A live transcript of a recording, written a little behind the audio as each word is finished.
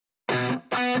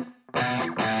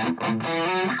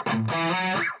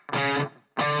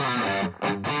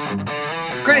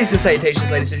Greetings and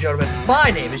salutations, ladies and gentlemen. My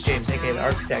name is James, aka the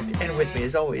Architect, and with me,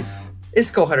 as always, is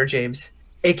Skull Hunter James,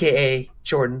 aka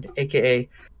Jordan, aka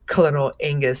Colonel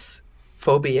Angus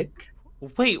Phobic.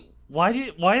 Wait, why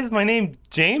is my name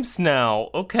James now?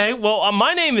 Okay, well,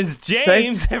 my name is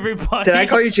James, everybody. Did I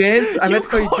call you James? I meant to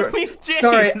call you called me Jordan. James.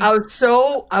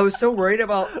 Sorry, I was so worried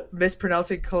about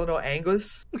mispronouncing Colonel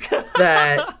Angus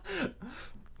that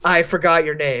I forgot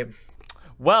your name.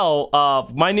 Well,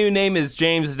 my new name is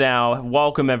James now.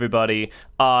 Welcome, everybody.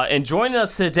 And joining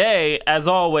us today, as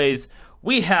always,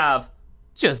 we have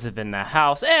Joseph in the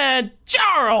house and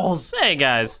Charles. Hey,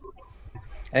 guys.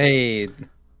 Hey,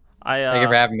 thank you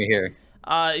for having me here.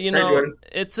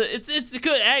 It's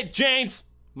good. Hey, James.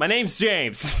 My name's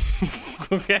James.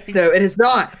 Okay. No, it is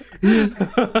not.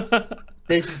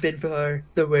 This has been far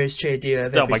the worst trade deal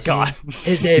I've ever seen. God.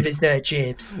 His name is not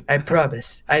James. I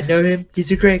promise. I know him.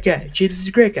 He's a great guy. James is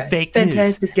a great guy.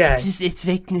 Fantastic guy. It's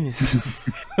fake news.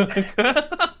 All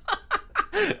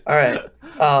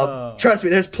right. Trust me,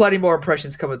 there's plenty more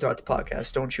impressions coming throughout the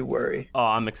podcast. Don't you worry. Oh,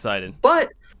 I'm excited.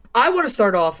 But I want to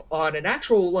start off on an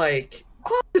actual,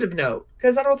 positive note,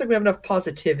 because I don't think we have enough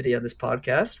positivity on this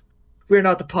podcast. We're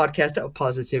not the podcast of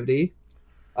positivity.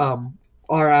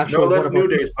 Our actual... No, that's New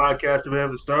Day's podcast if we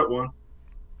have to start one.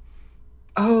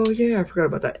 Oh, yeah, I forgot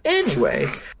about that. Anyway,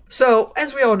 so,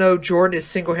 as we all know, Jordan is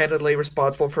single-handedly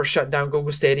responsible for shutting down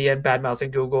Google Stadia and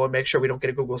bad-mouthing Google and make sure we don't get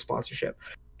a Google sponsorship.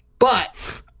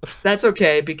 But that's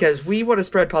okay, because we want to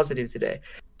spread positivity today.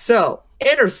 So,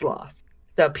 Innersloth,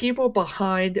 the people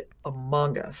behind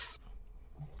Among Us.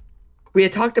 We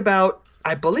had talked about,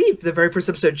 I believe, the very first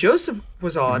episode Joseph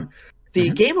was on, the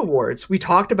Game Awards. We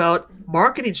talked about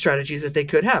marketing strategies that they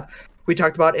could have. We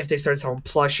talked about if they started selling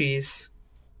plushies,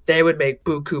 they would make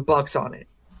buku bucks on it.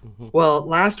 Well,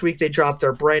 last week they dropped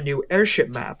their brand new airship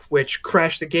map, which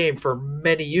crashed the game for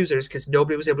many users because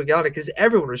nobody was able to get on it because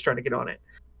everyone was trying to get on it.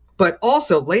 But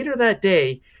also, later that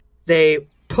day, they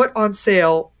put on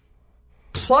sale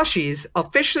plushies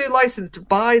officially licensed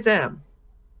by them.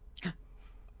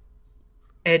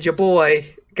 And your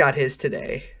boy got his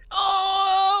today.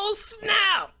 Oh,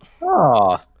 snap!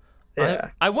 Oh, Yeah.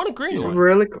 I want a green one.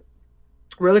 Really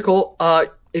cool.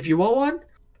 If you want one,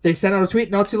 they sent out a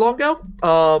tweet not too long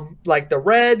ago. Like the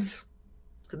reds,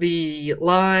 the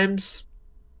limes,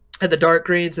 and the dark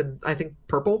greens, and I think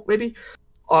purple maybe,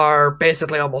 are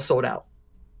basically almost sold out.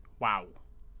 Wow.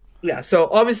 Yeah, so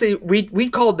obviously we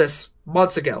called this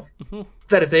months ago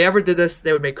that if they ever did this,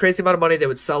 they would make crazy amount of money, they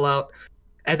would sell out,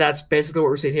 and that's basically what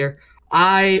we're seeing here.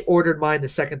 I ordered mine the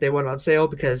second they went on sale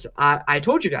because I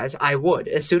told you guys I would.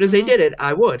 As soon as they did it,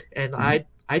 I would, and I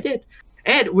did.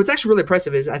 And what's actually really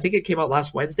impressive is I think it came out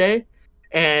last Wednesday,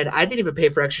 and I didn't even pay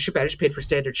for extra shipping. I just paid for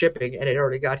standard shipping, and it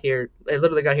already got here. It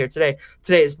literally got here today.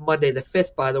 Today is Monday the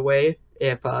 5th, by the way,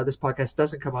 if this podcast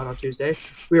doesn't come out on Tuesday.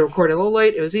 We were recording a little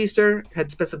late. It was Easter. Had to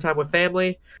spend some time with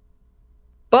family.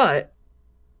 But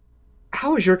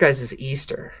how was your guys'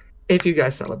 Easter, if you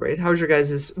guys celebrate? How was your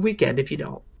guys' weekend, if you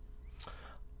don't?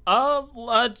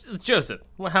 Joseph,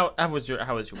 how was your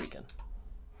weekend?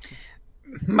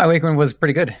 my weekend was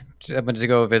pretty good. I went to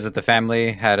go visit the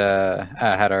family. Had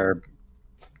our,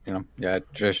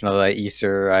 traditional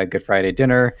Easter Good Friday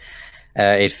dinner.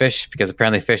 Ate fish because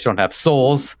apparently fish don't have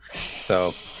souls.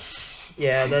 So,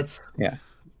 yeah, yeah.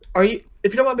 Are you?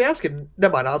 If you don't mind me asking,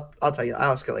 never mind. I'll tell you.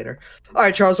 I'll ask it later. All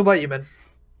right, Charles. What about you, man?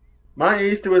 My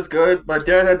Easter was good. My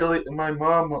dad had to leave. My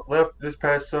mom left this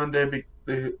past Sunday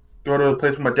to go to the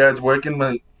place where my dad's working.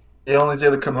 They only's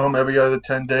able to come home every other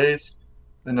 10 days.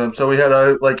 And so we had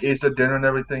our Easter dinner and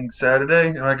everything Saturday.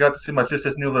 And I got to see my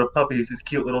sister's new little puppy. It's this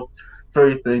cute little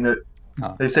furry thing that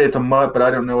they say it's a mutt, but I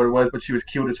don't know what it was. But she was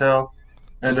cute as hell.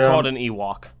 It's called an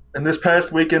Ewok. And this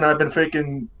past weekend, I've been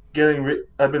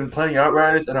I've been playing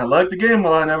Outriders, and I like the game a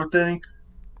lot and everything.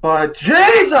 But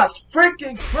Jesus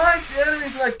freaking Christ, the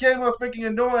enemies in that game are freaking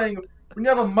annoying. When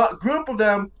you have a group of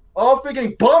them all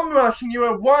freaking bum rushing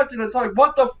you at once, and it's like,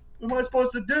 what the am I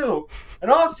supposed to do?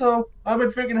 And also, I've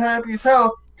been freaking happy as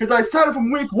hell because I said it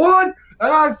from week 1,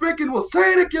 and I freaking will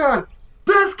say it again.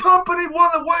 This company won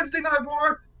the Wednesday Night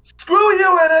War. Screw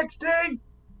you, NXT.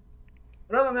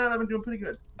 But other than that, I've been doing pretty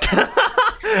good.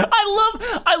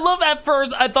 I love at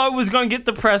first I thought it was going to get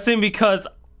depressing because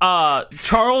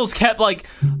Charles kept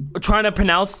trying to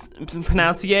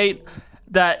pronunciate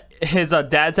that his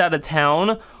dad's out of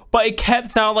town, but it kept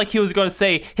sounding like he was going to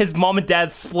say his mom and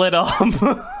dad split up.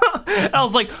 I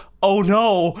was like, oh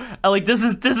no, this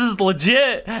is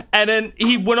legit. And then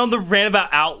he went on the rant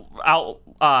about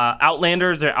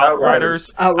Outlanders or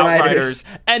Outriders. Outriders.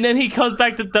 And then he comes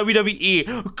back to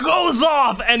WWE, goes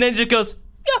off, and then just goes,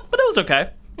 yeah, but it was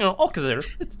okay. You know, I'll consider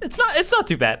it. It's not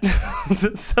too bad.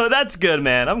 So that's good,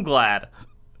 man. I'm glad.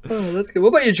 Oh, that's good. What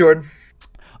about you, Jordan?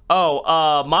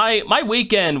 Oh, my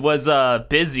weekend was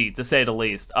busy to say the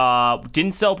least.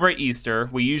 Didn't celebrate Easter.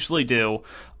 We usually do.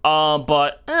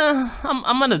 But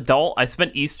I'm an adult. I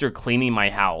spent Easter cleaning my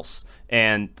house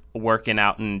and working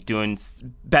out and doing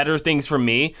better things for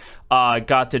me.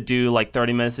 Got to do like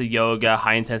 30 minutes of yoga,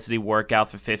 high intensity workout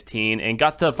for 15, and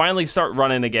got to finally start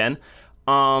running again.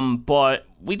 But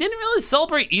we didn't really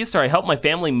celebrate Easter. I helped my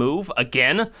family move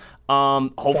again.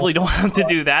 Hopefully don't have to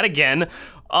do that again.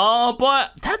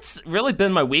 But that's really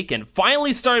been my weekend.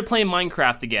 Finally started playing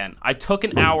Minecraft again. I took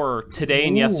an hour today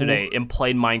and yesterday and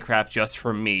played Minecraft just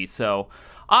for me. So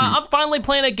I'm finally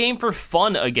playing a game for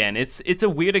fun again. It's a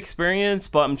weird experience,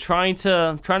 but I'm trying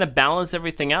to balance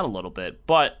everything out a little bit.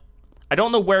 But I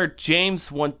don't know where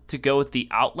James wants to go with the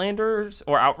Outlanders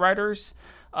or Outriders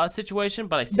situation,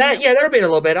 but I think that'll be in a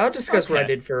little bit. I'll discuss what I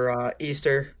Okay. did for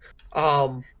Easter.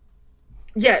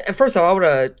 Yeah, first off, I want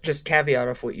to just caveat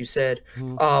off what you said.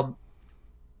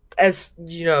 As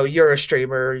you know, you're a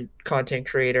streamer, content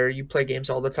creator, you play games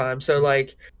all the time. So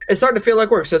like it's starting to feel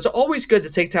like work. So it's always good to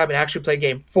take time and actually play a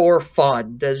game for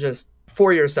fun. That's just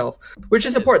for yourself, which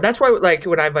is important. That's why like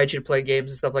when I invite you to play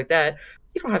games and stuff like that,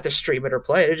 you don't have to stream it or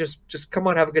play it. Just come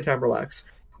on, have a good time, relax.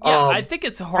 Yeah, I think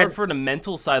it's hard for the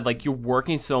mental side. Like you're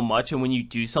working so much, and when you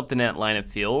do something in Atlanta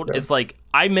Field, it's like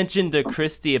I mentioned to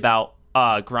Christy about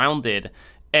Grounded,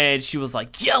 and she was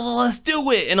like, "Yeah, well, let's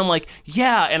do it." And I'm like,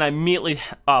 "Yeah," and I immediately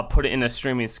put it in a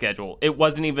streaming schedule. It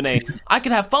wasn't even I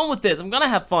could have fun with this. I'm gonna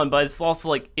have fun, but it's also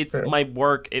like it's my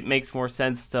work. It makes more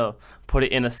sense to put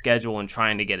it in a schedule and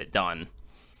trying to get it done.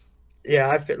 Yeah,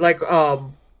 I feel like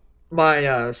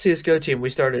my CS:GO team,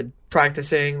 we started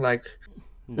practicing like.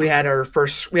 We had our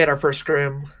first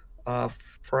scrim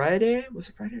Friday. Was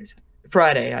it Friday?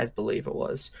 Friday, I believe it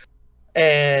was.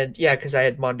 And yeah, because I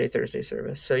had Monday, Thursday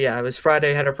service. So yeah, it was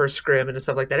Friday. Had our first scrim and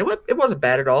stuff like that. It wasn't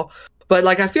bad at all. But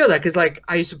like I feel that because like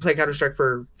I used to play Counter-Strike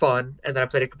for fun, and then I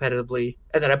played it competitively,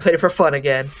 and then I played it for fun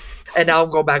again, and now I'm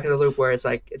going back in the loop where it's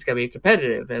like it's gonna be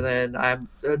competitive, and then I'm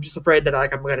just afraid that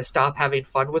like I'm gonna stop having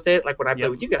fun with it, like when I play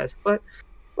with you guys. But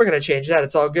we're gonna change that.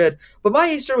 It's all good. But my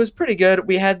Easter was pretty good.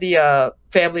 We had the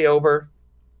family over,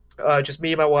 just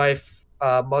me and my wife,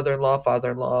 mother-in-law,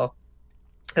 father-in-law,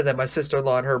 and then my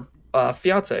sister-in-law and her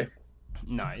fiance.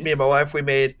 Nice. Me and my wife, we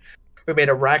made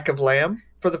a rack of lamb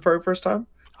for the very first time.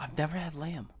 I've never had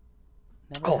lamb.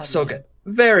 Oh, so good.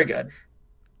 Very good.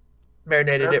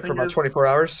 Marinated it for about 24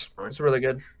 hours. It was really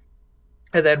good.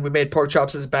 And then we made pork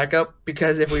chops as backup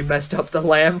because if we messed up the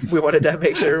lamb, we wanted to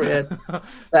make sure we had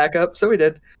backup. So we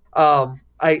did.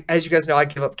 As you guys know, I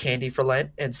give up candy for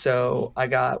Lent, and so I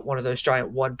got one of those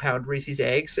giant 1-pound Reese's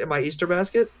eggs in my Easter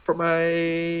basket for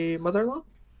my mother-in-law.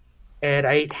 And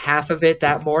I ate half of it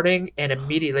that morning and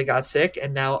immediately got sick,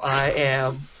 and now I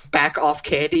am back off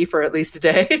candy for at least a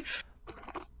day.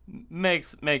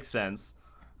 Makes sense.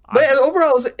 But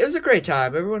overall, it was a great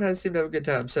time. Everyone seemed to have a good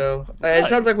time. So it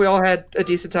sounds like we all had a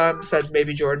decent time, besides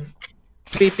maybe Jordan.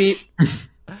 Beep beep.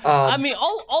 I mean,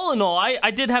 all in all,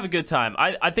 I did have a good time.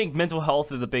 I think mental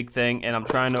health is a big thing, and I'm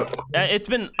trying to.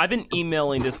 I've been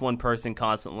emailing this one person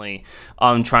constantly,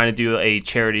 trying to do a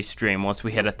charity stream. Once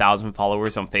we hit 1,000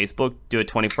 followers on Facebook, do a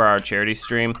 24-hour charity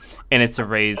stream, and it's to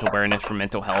raise awareness for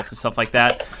mental health and stuff like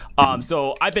that.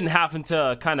 So I've been having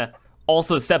to kind of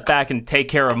also step back and take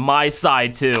care of my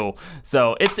side too.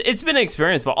 So it's been an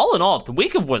experience, but all in all, the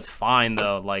weekend was fine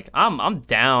though. Like I'm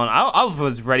down. I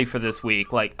was ready for this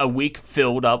week. Like a week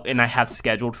filled up, and I have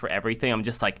scheduled for everything. I'm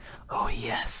just like, oh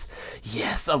yes,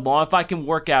 as long as I can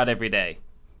work out every day,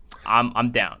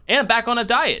 I'm down. And I'm back on a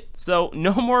diet, so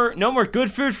no more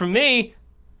good food for me.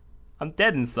 I'm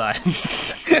dead inside.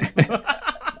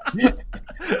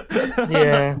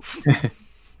 Yeah,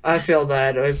 I feel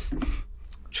that.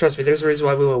 Trust me, there's a reason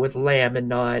why we went with lamb and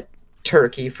not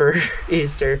turkey for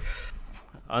Easter.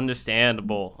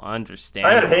 Understandable. I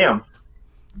had ham.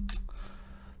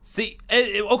 See,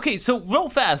 okay, so real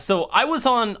fast. So I was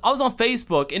on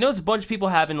Facebook, and there was a bunch of people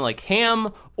having like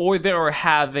ham, or they were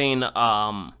having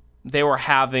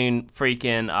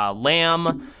freaking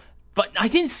lamb. But I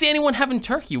didn't see anyone having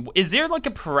turkey. Is there like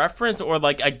a preference or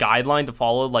like a guideline to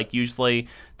follow? Like usually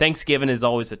Thanksgiving is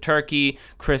always a turkey,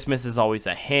 Christmas is always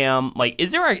a ham. Like,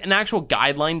 is there an actual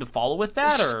guideline to follow with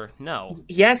that, or no?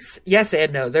 Yes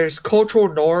and no. There's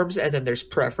cultural norms and then there's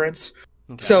preference.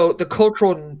 Okay. So the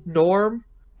cultural norm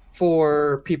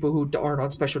for people who aren't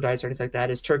on special diets or anything like that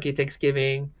is turkey,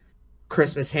 Thanksgiving,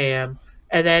 Christmas ham.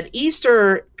 And then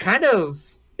Easter kind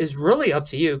of is really up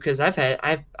to you because I've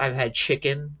had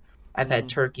chicken, I've had Mhm.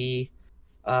 turkey.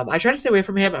 I try to stay away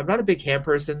from ham. I'm not a big ham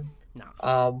person.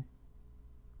 No.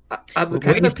 I'm Well,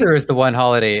 kind of a Easter is the one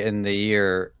holiday in the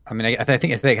year. I mean, I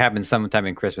think it happens sometime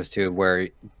in Christmas too, where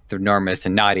the norm is to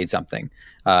not eat something.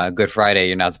 Good Friday,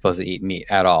 you're not supposed to eat meat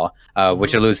at all,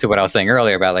 which alludes to what I was saying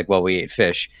earlier about like, well, we eat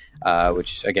fish,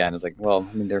 which again is like, well,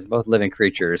 I mean, they're both living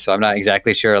creatures, so I'm not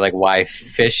exactly sure like why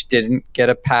fish didn't get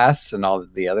a pass and all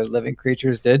the other living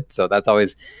creatures did. So that's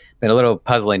always been a little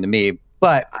puzzling to me.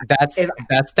 But that's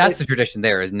the tradition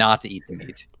there is not to eat the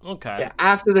meat. Okay. Yeah,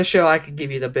 after the show, I can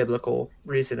give you the biblical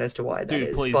reason as to why that Dude,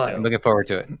 is. please But do. I'm looking forward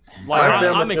to it. Like, Our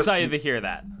family I'm just- excited to hear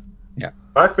that.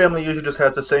 My family usually just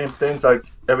has the same things like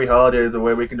every holiday. The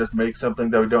way we can just make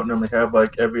something that we don't normally have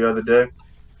like every other day.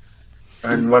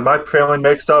 And when my family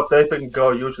makes up, they can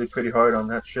go usually pretty hard on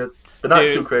that shit. But not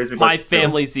Dude, too crazy. my but,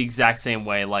 family's the exact same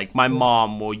way. Like, my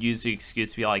mom will use the excuse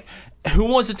to be like, who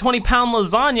wants a 20-pound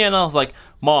lasagna? And I was like,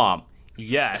 Mom,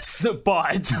 yes,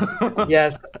 but...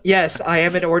 yes, I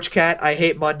am an orange cat. I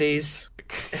hate Mondays,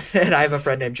 and I have a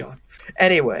friend named John.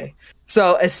 Anyway,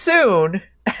 so as soon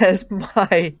as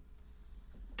my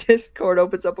Discord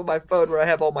opens up on my phone where I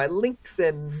have all my links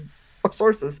and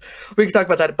sources, we can talk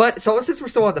about that. But so since we're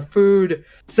still on the food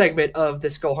segment of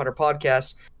this Go Hunter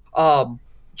podcast,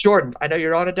 Jordan, I know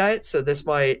you're on a diet, so this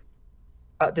might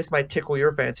tickle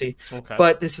your fancy, Okay.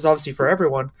 but this is obviously for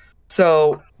everyone.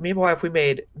 So me and my wife, we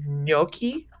made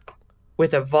gnocchi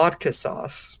with a vodka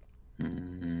sauce,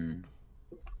 Mm.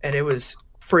 and it was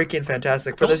freaking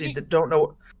fantastic. For those of you that don't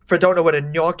know what a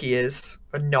gnocchi is,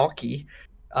 a gnocchi,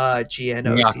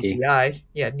 Gnocchi,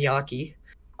 yeah, gnocchi.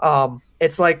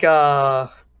 It's like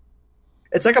a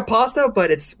pasta,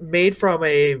 but it's made from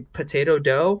a potato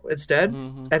dough instead,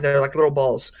 Mhm. and they're like little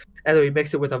balls. And then we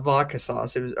mix it with a vodka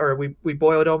sauce. We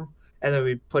boiled them, and then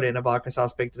we put in a vodka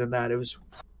sauce, baked it in that. It was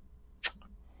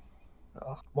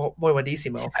muy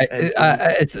buenísimo.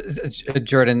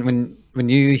 Jordan, when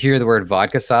you hear the word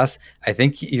vodka sauce, I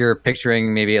think you're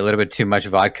picturing maybe a little bit too much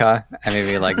vodka and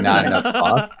maybe like not enough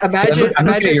sauce. I'm looking at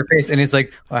Imagine your face, and it's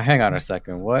like, well, hang on a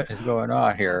second, what is going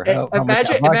on here?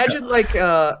 imagine like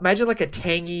a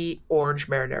tangy orange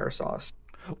marinara sauce.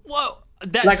 Whoa,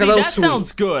 Like a little that sweet.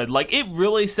 sounds good. Like, it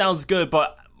really sounds good.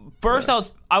 But first,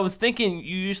 I was thinking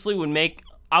you usually would make.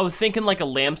 I was thinking like a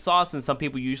lamb sauce, and some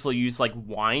people usually use like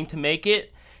wine to make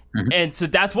it, and so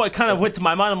that's what kind of went to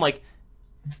my mind. I'm like,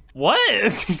 what?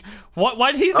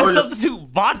 Why did he just substitute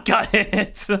vodka in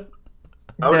it?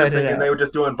 I was just thinking they were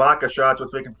just doing vodka shots with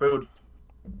freaking food.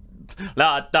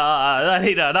 La da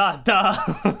da da da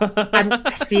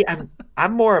da.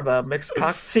 I'm more of a mixed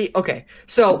cocktail. See, okay,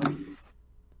 so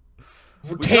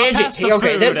tangent.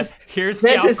 Okay, here's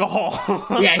the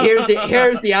alcohol. Yeah, here's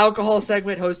the alcohol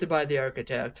segment hosted by the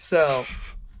architect. So,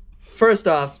 first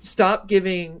off, stop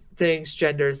giving things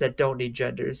genders that don't need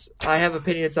genders. I have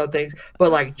opinions on things,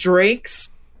 but like drinks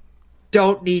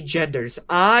don't need genders.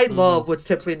 I love what's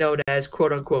typically known as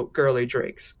quote unquote girly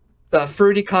drinks. The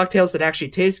fruity cocktails that actually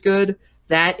taste good,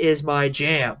 that is my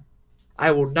jam. I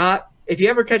will not, if you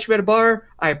ever catch me at a bar,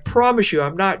 I promise you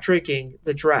I'm not drinking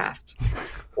the draft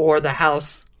or the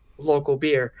house local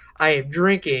beer. I am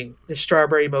drinking the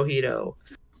strawberry mojito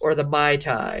or the Mai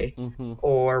Tai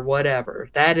or whatever.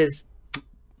 That is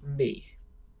me.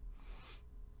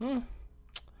 All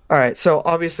right, so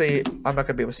obviously I'm not going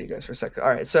to be able to see you guys for a second. All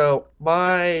right, so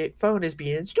my phone is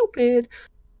being stupid.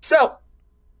 So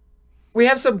we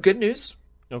have some good news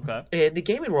Okay. in the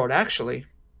gaming world, actually.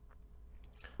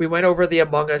 We went over the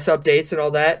Among Us updates and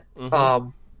all that.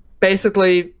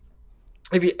 Basically,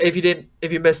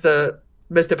 if you missed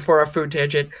it before our food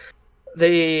tangent,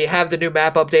 they have the new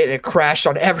map update and it crashed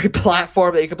on every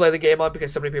platform that you can play the game on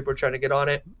because so many people are trying to get on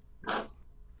it.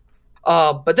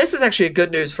 But this is actually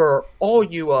good news for all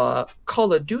you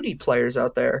Call of Duty players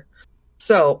out there.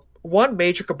 So one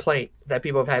major complaint that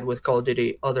people have had with Call of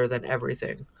Duty, other than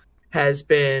everything, has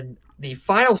been the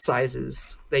file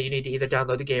sizes that you need to either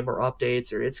download the game or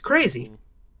updates, or it's crazy.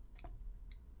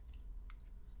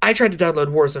 I tried to download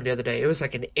Warzone the other day. It was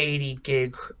like an 80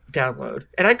 gig download,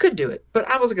 and I could do it, but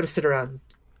I wasn't going to sit around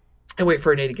and wait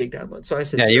for an 80 gig download. So I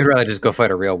said, yeah, you'd rather just go fight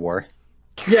a real war.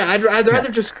 Yeah, I'd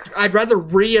rather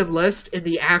re-enlist in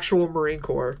the actual Marine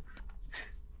Corps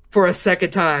for a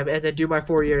second time, and then do my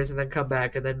 4 years, and then come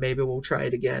back, and then maybe we'll try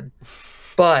it again.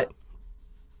 But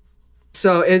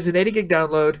so it's an 80 gig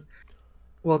download.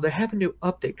 Well, they have a new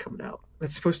update coming out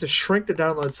that's supposed to shrink the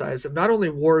download size of not only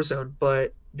Warzone,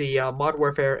 but the Modern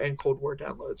Warfare and Cold War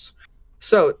downloads.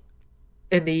 So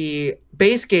in the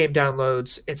base game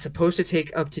downloads, it's supposed to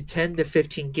take up to 10 to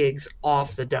 15 gigs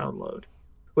off the download,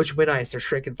 which would be nice. They're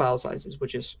shrinking file sizes,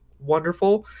 which is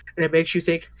wonderful, and it makes you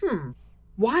think,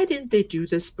 why didn't they do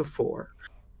this before?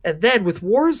 And then with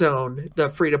Warzone, the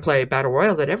free-to-play battle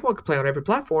royale that everyone can play on every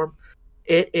platform,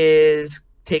 it is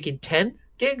taking 10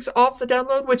 gigs off the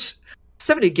download, which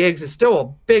 70 gigs is still a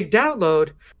big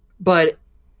download, but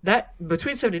that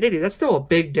between 70 and 80, that's still a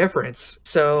big difference.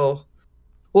 So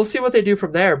we'll see what they do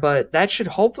from there, but that should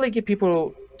hopefully get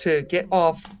people to get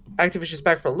off Activision's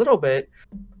back for a little bit.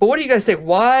 But what do you guys think?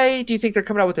 Why do you think they're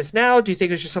coming out with this now? Do you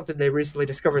think it's just something they recently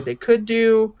discovered they could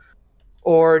do?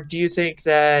 Or do you think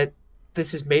that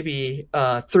this is maybe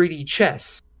 3D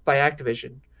chess by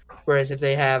Activision? Whereas if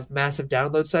they have massive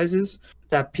download sizes,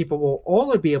 that people will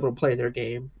only be able to play their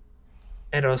game,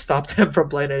 and it'll stop them from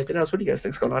playing anything else. What do you guys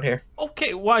think's going on here?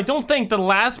 Okay, well, I don't think the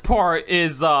last part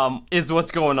is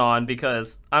what's going on,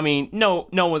 because I mean, no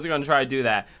one's gonna try to do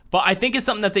that. But I think it's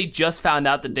something that they just found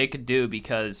out that they could do,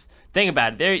 because think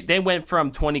about it, they went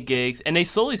from 20 gigs and they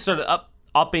slowly started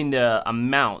upping the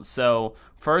amount. So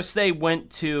first they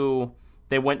went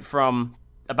from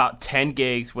about 10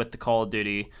 gigs with the Call of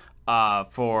Duty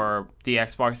for the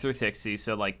Xbox 360.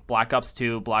 So like Black Ops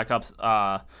 2, Black Ops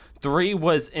 3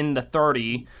 was in the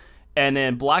 30, and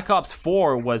then Black Ops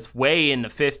 4 was way in the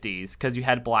 50s because you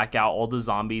had Blackout, all the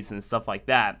zombies and stuff like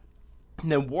that.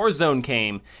 And then Warzone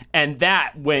came, and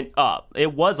that went up.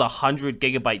 It was 100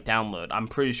 gigabyte download, I'm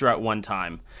pretty sure, at one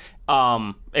time.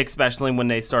 Especially when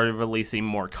they started releasing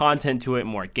more content to it,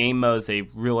 more game modes, they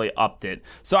really upped it.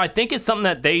 So I think it's something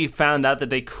that they found out that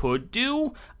they could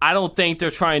do. I don't think they're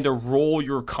trying to roll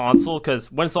your console,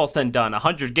 because when it's all said and done,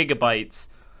 100 gigabytes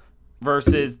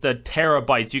versus the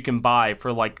terabytes you can buy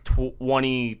for like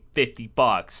 20, 50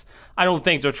 bucks. I don't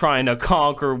think they're trying to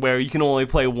conquer where you can only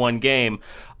play one game.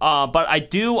 But I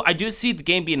do see the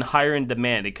game being higher in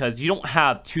demand, because you don't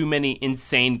have too many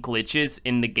insane glitches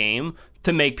in the game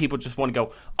to make people just want to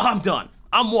go, I'm done,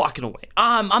 I'm walking away,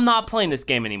 I'm not playing this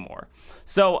game anymore.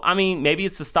 So I mean, maybe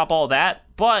it's to stop all that,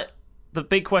 but the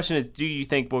big question is, do you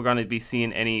think we're going to be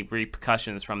seeing any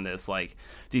repercussions from this? Like,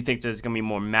 do you think there's going to be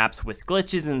more maps with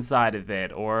glitches inside of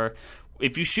it? Or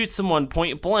if you shoot someone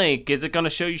point blank, is it going to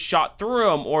show you shot through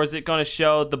them? Or is it going to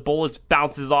show the bullets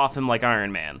bounces off him like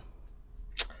Iron Man?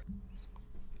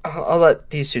 I'll let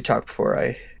these two talk before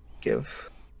I give.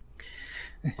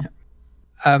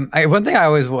 One thing I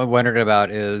always wondered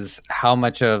about is how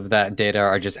much of that data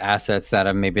are just assets that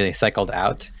are maybe cycled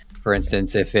out. For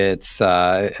instance, if it's,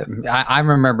 I'm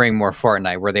remembering more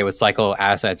Fortnite, where they would cycle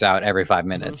assets out every 5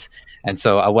 minutes. And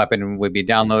so a weapon would be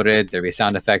downloaded, there'd be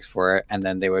sound effects for it, and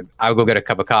then I would go get a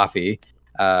cup of coffee,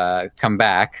 come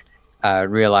back,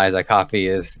 realize that coffee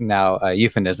is now a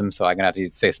euphemism, so I'm going to have to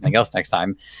say something else next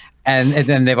time. And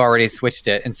then they've already switched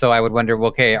it. And so I would wonder, well,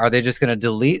 okay, are they just going to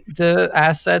delete the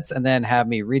assets and then have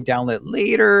me re-download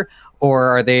later?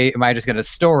 Or am I just going to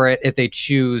store it if they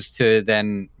choose to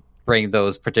then bring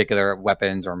those particular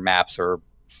weapons or maps or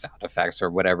sound effects or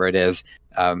whatever it is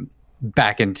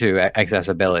back into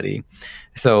accessibility?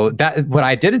 So that, what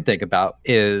I didn't think about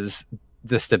is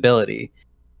the stability.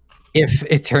 If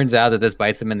it turns out that this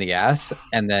bites them in the ass,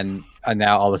 and then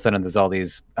now all of a sudden there's all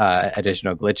these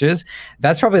additional glitches,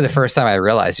 that's probably the first time I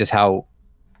realized just how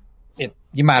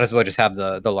you might as well just have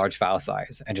the large file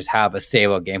size and just have a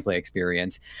stable gameplay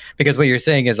experience. Because what you're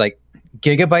saying is, like,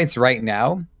 gigabytes right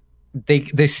now,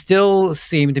 they still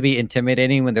seem to be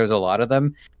intimidating when there's a lot of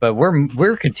them, but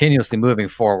we're continuously moving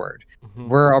forward.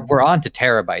 We're on to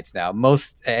terabytes now.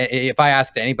 If I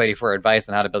asked anybody for advice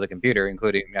on how to build a computer,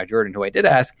 including Jordan, who I did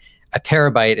ask, a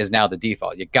terabyte is now the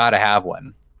default. You got to have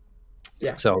one.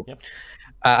 Yeah. So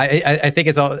I think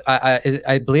it's all.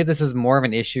 I believe this is more of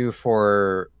an issue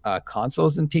for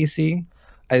consoles than PC.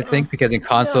 I think because in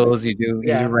consoles you do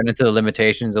run into the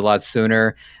limitations a lot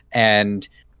sooner, and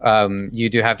you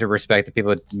do have to respect that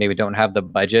people maybe don't have the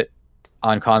budget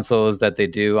on consoles that they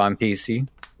do on PC.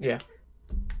 Yeah.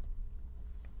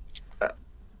 Do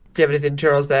you have anything,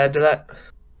 Charles, to add to that?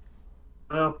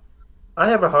 I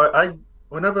have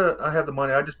whenever I have the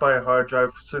money, I just buy a hard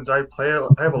drive. Since I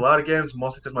have a lot of games,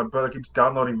 mostly because my brother keeps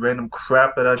downloading random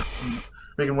crap that I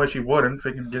make him wish he wouldn't. If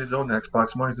he can get his own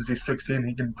Xbox money since he's 16,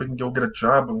 he can freaking go get a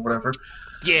job or whatever.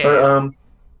 Yeah. But,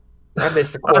 I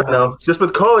missed the I core. don't know. Just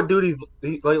with Call of Duty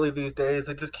lately these days,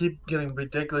 they just keep getting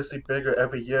ridiculously bigger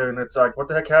every year, and it's like, what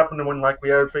the heck happened when we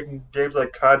had freaking games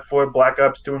like COD 4, Black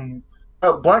Ops 2, and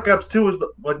Black Ops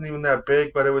 2 wasn't even that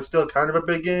big, but it was still kind of a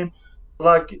big game.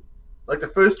 Like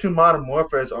the first two Modern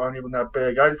Warfares aren't even that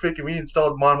big. I think we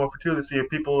installed Modern Warfare 2 to see if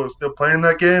people were still playing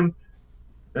that game,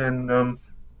 and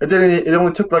it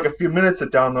only took like a few minutes to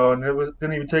download, and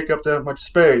didn't even take up that much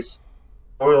space.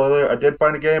 spoiler alert, I did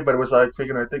find a game, but it was like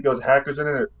freaking. I think there was hackers in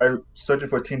it. I was searching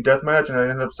for a team deathmatch, and I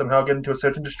ended up somehow getting into a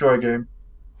search and destroy game.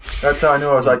 That's how I knew.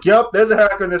 I was like, "Yep, there's a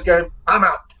hacker in this game. I'm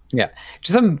out." Yeah,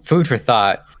 just some food for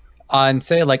thought on,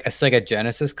 say, like a Sega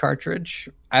Genesis cartridge.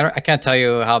 I can't tell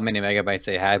you how many megabytes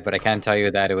they had, but I can tell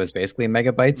you that it was basically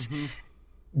megabytes. Mhm.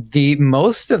 The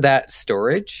most of that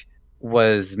storage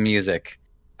was music.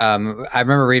 I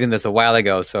remember reading this a while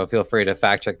ago, so feel free to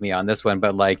fact check me on this one.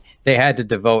 But like, they had to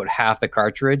devote half the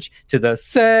cartridge to the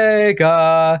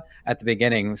Sega at the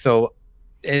beginning. So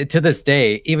to this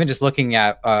day, even just looking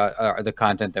at the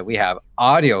content that we have,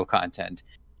 audio content,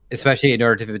 especially in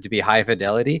order to be high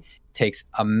fidelity, takes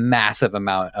a massive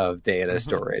amount of data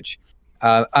storage.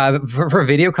 For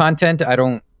video content, I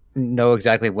don't know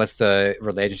exactly what's the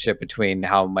relationship between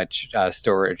how much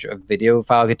storage a video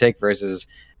file could take versus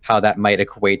how that might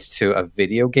equate to a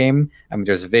video game. I mean,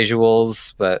 there's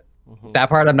visuals, but that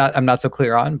part I'm not so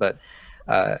clear on. But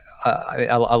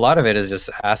a lot of it is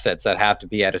just assets that have to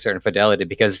be at a certain fidelity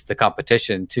because the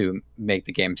competition to make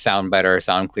the game sound better,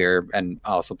 sound clear, and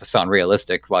also to sound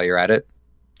realistic while you're at it.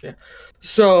 Yeah.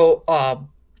 So,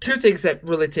 two things that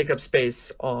really take up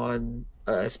space on,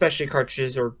 especially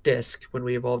cartridges or disc when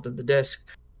we evolved into disc,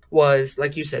 was,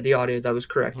 like you said, the audio. That was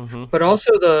correct. But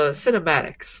also the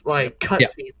cinematics, like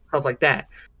cutscenes, stuff like that.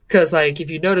 Because, like, if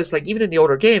you notice, like, even in the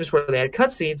older games where they had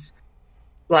cutscenes,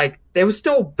 like, they was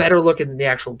still better looking than the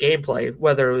actual gameplay,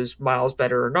 whether it was miles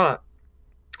better or not.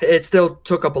 It still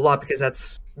took up a lot because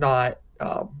that's not,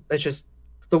 it's just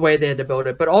the way they had to build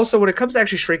it. But also, when it comes to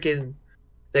actually shrinking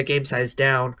the game size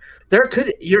down,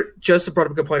 Joseph brought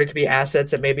up a good point. It could be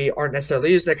assets that maybe aren't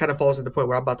necessarily used. That kind of falls into the point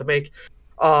where I'm about to make.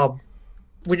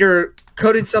 When you're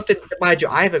coding something, mind you,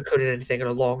 I haven't coded anything in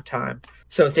a long time,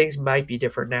 so things might be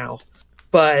different now.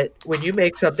 But when you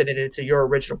make something and it's your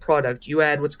original product, you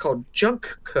add what's called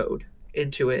junk code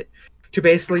into it to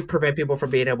basically prevent people from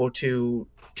being able to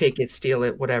take it, steal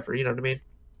it, whatever. You know what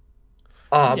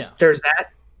I mean? There's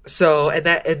that. So,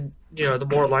 and you know, the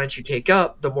more lines you take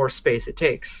up, the more space it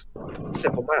takes.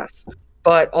 Simple math.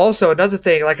 But also another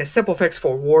thing, like a simple fix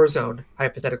for Warzone,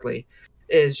 hypothetically,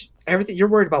 is everything you're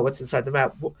worried about what's inside the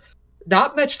map.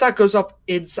 Not much that goes up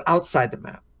outside the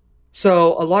map.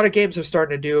 So a lot of games are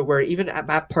starting to do it where even at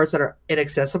map parts that are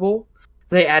inaccessible,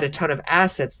 they add a ton of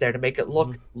assets there to make it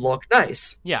look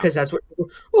nice. Yeah. Because that's what,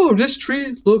 oh, this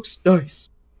tree looks nice.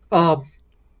 And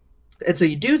so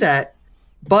you do that,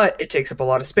 but it takes up a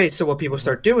lot of space. So what people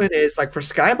start doing is, like, for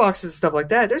skyboxes and stuff like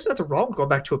that, there's nothing wrong with going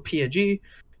back to a PNG.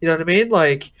 You know what I mean?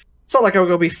 Like, it's not like I'm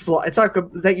going to be it's not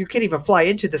that you can't even fly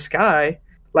into the sky,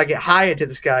 like get high into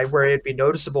the sky where it'd be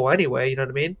noticeable anyway. You know what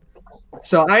I mean?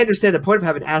 So I understand the point of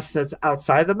having assets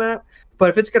outside the map, but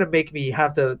if it's going to make me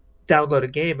have to download a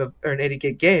game or an 80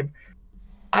 gig game,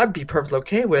 I'd be perfectly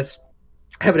okay with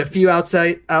having a few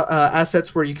outside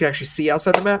assets where you can actually see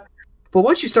outside the map. But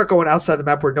once you start going outside the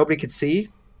map where nobody can see,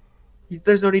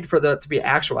 there's no need for to be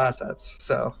actual assets.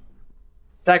 So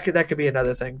that could be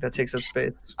another thing that takes up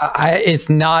space. It's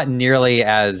not nearly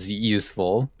as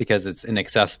useful because it's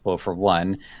inaccessible for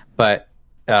one, but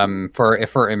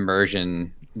for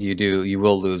immersion, you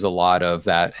will lose a lot of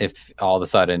that if all of a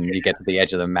sudden you get to the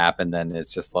edge of the map and then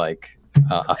it's just like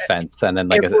a fence and then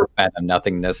like a bed of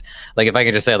nothingness. Like, if I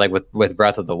could just say, like with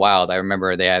Breath of the Wild, I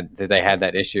remember they had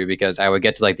that issue because I would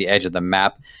get to like the edge of the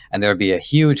map and there would be a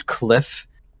huge cliff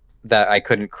that I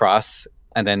couldn't cross,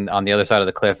 and then on the other side of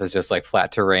the cliff is just like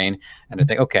flat terrain, and I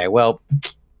think, okay, well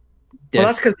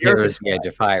that's because the Earth is the edge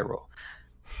of Hyrule.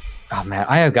 Oh man,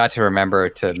 I have got to remember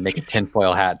to make a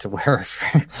tinfoil hat to wear.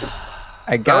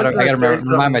 I gotta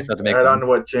remind myself to make add one. on to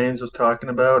what James was talking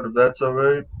about, if that's all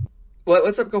right.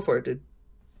 What's up? Go for it, dude.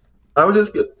 I was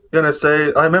just gonna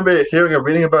say, I remember hearing or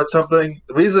reading about something.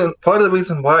 Part of the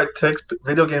reason why it takes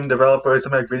video game developers to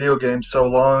make video games so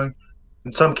long,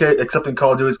 in some case, except in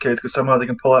Call of Duty's case, because somehow they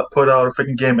can put out a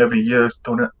freaking game every year.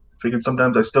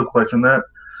 Sometimes I still question that.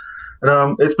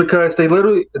 It's because they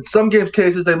literally, in some games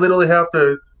cases, they literally have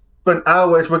to spend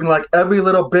hours working like every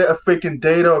little bit of freaking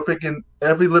data or freaking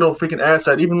every little freaking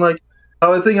asset. Even like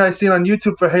how the thing I've seen on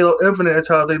YouTube for Halo Infinite is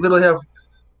how they literally have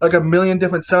like a million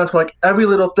different sounds for like every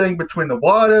little thing between the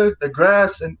water, the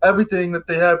grass, and everything that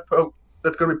they have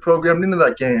that's going to be programmed into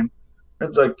that game.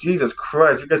 It's like, Jesus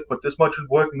Christ, you guys put this much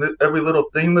work in every little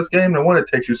thing in this game? No wonder it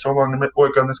takes you so long to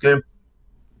work on this game.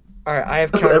 All right, I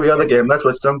have That's every other game. That's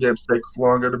why some games take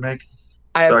longer to make.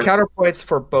 I have counterpoints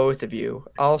for both of you.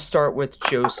 I'll start with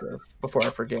Joseph before I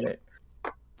forget it.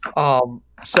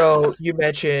 So you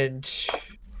mentioned,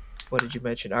 what did you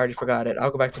mention? I already forgot it.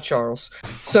 I'll go back to Charles.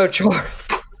 So Charles,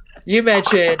 you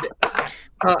mentioned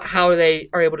how they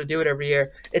are able to do it every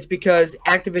year. It's because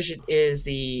Activision is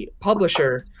the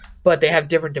publisher, but they have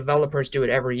different developers do it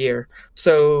every year.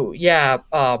 So yeah,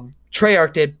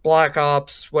 Treyarch did Black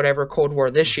Ops, whatever, Cold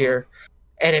War this year,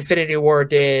 and Infinity War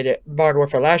did Modern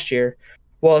Warfare last year.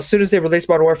 Well, as soon as they released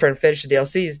Modern Warfare and finished the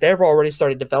DLCs, they've already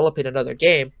started developing another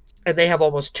game, and they have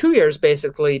almost 2 years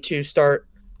basically to start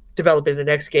developing the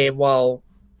next game, while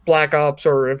Black Ops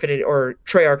or Infinity or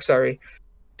Treyarch, sorry,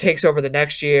 takes over the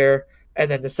next year,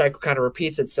 and then the cycle kind of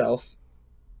repeats itself.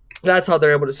 That's how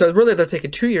they're able to. So really, they're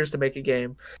taking 2 years to make a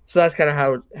game. So that's kind of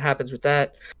how it happens with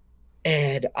that.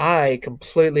 And I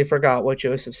completely forgot what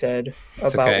Joseph said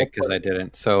It's about. okay because I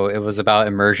didn't. So it was about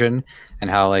immersion and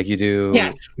how like you do.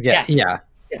 Yes. Yeah. Yes. Yeah.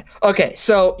 Yeah. Okay,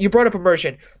 so you brought up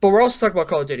immersion, but we're also talking about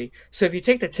Call of Duty. So if you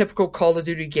take the typical Call of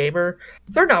Duty gamer,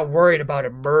 they're not worried about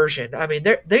immersion. I mean,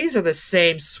 these are the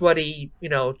same sweaty,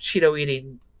 Cheeto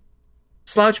eating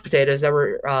slouch potatoes that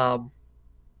were I'm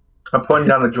pointing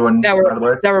down to Jordan, that by the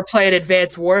way. were playing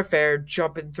Advanced Warfare,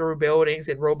 jumping through buildings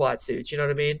in robot suits. You know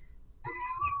what I mean?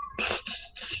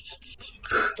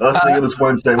 I was thinking this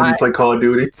Wednesday when you play Call of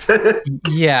Duty.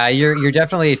 Yeah, you're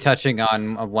definitely touching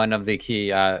on one of the key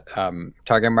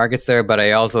target markets there, but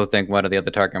I also think one of the other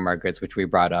target markets, which we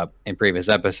brought up in previous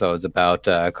episodes about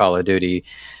Call of Duty,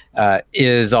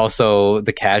 is also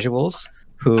the casuals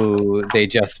who they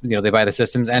just they buy the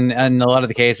systems, and in a lot of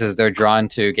the cases they're drawn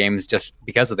to games just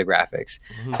because of the graphics.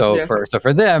 So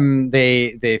for them,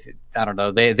 they I don't know,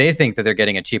 they think that they're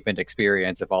getting a cheapened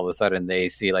experience if all of a sudden they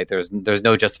see like there's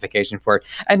no justification for it,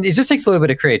 and it just takes a little bit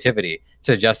of creativity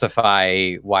to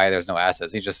justify why there's no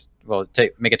assets. You just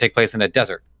make it take place in a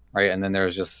desert, right? And then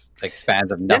there's just like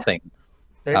spans of nothing.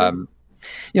 It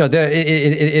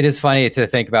is funny to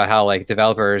think about how like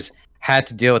developers had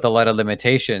to deal with a lot of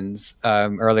limitations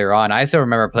earlier on. I still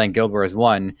remember playing Guild Wars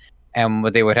 1, and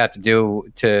what they would have to do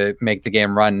to make the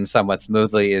game run somewhat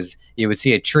smoothly is you would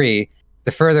see a tree.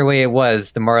 The further away it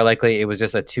was, the more likely it was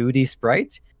just a 2D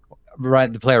sprite.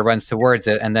 The player runs towards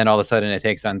it, and then all of a sudden it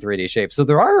takes on 3D shape. So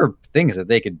there are things that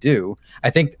they could do. I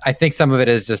think some of it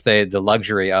is just the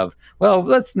luxury of, well,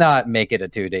 let's not make it a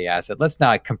 2D asset. Let's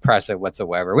not compress it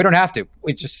whatsoever. We don't have to.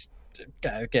 We just...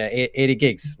 Okay, 80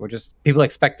 gigs. People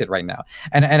expect it right now,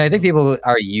 and I think people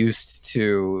are used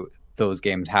to those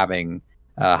games having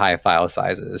high file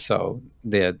sizes. So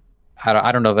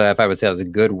I don't know if I would say that's a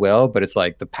goodwill, but it's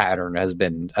like the pattern has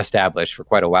been established for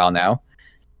quite a while now.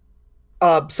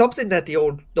 Something that the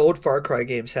old Far Cry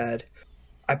games had,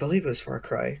 I believe it was Far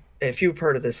Cry. If you've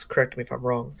heard of this, correct me if I'm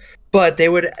wrong. But they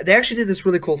actually did this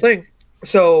really cool thing.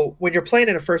 So when you're playing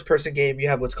in a first person game, you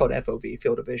have what's called FOV,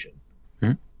 field of vision.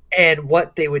 And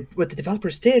what the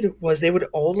developers did was they would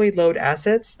only load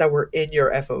assets that were in your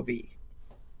FOV.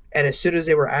 And as soon as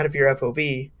they were out of your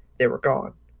FOV, they were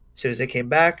gone. As soon as they came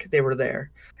back, they were there.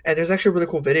 And there's actually a really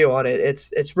cool video on it.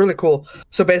 It's really cool.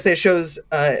 So basically it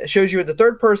shows you in the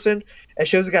third person. It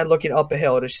shows a guy looking up a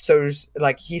hill. And it shows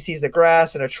like he sees the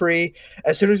grass and a tree.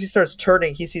 As soon as he starts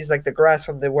turning, he sees like the grass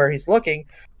from where he's looking,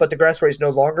 but the grass where he's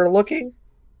no longer looking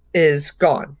is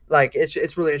gone. Like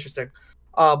it's really interesting.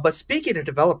 But speaking of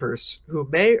developers who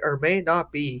may or may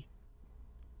not be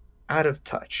out of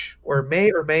touch, or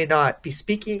may not be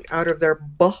speaking out of their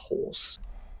buttholes,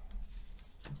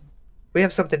 we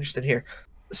have something interesting here.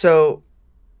 So,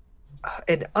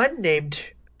 an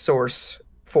unnamed source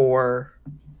for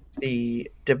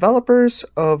the developers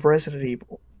of Resident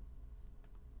Evil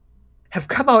have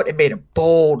come out and made a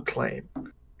bold claim.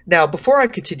 Now, before I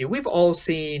continue, we've all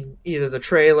seen either the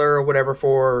trailer or whatever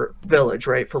for Village,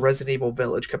 right? For Resident Evil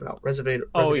Village coming out. Resident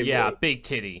yeah, Evil. big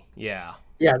titty. Yeah.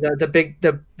 Yeah, the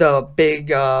big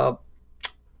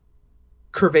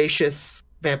curvaceous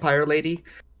vampire lady.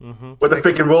 Mm-hmm. With the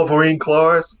freaking Wolverine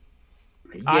claws.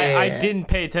 Yeah. I didn't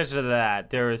pay attention to that.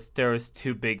 There was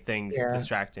two big things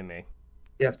distracting me.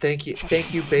 Yeah, thank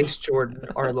you, Base Jordan,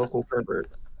 our local pervert.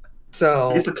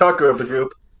 So He's the talker of the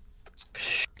group.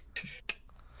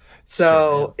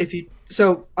 So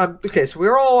so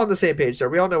we're all on the same page there.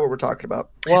 We all know what we're talking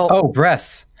about. Well,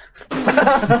 breasts.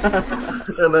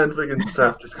 And then freaking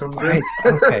Seth just comes Right.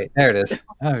 in. Okay, there it is.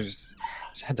 I just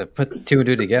had to put two and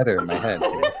two together in my head.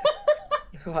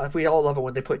 we all love it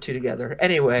when they put two together.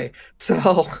 Anyway, so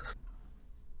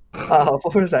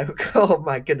what was that? Oh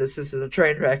my goodness, this is a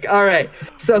train wreck. All right,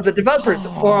 so the developers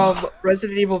from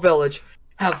Resident Evil Village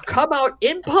have come out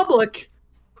in public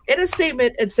in a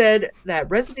statement and said that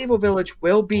Resident Evil Village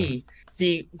will be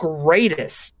the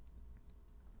greatest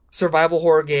survival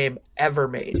horror game ever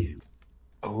made.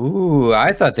 Ooh,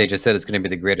 I thought they just said it's going to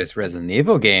be the greatest Resident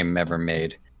Evil game ever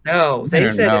made. No, they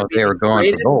said they were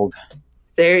going for gold.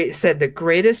 They said the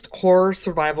greatest horror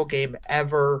survival game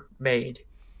ever made.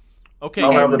 Okay.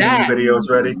 I'll have the that- mini videos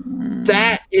ready.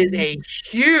 That is a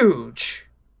huge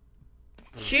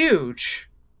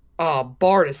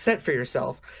bar to set for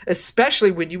yourself,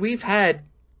 especially when we've had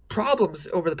problems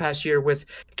over the past year with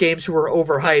games who were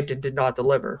overhyped and did not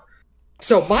deliver.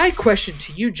 So my question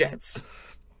to you, gents,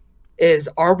 is: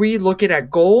 are we looking at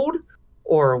gold,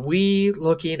 or are we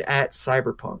looking at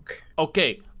Cyberpunk?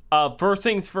 Okay. First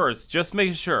things first. Just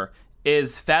making sure.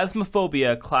 Is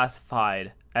Phasmophobia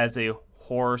classified as a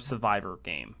horror survivor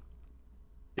game?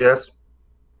 Yes.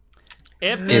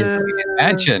 If Is it's Luigi's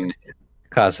Mansion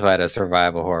classified as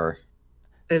survival horror?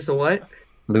 Is the what?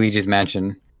 Luigi's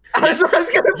Mansion. That's what I was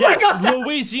gonna bring up. yes,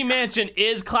 Luigi Mansion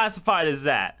is classified as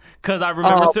that because I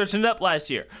remember searching it up last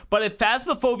year. But if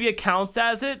Phasmophobia counts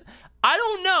as it, I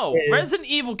don't know. Yeah. Resident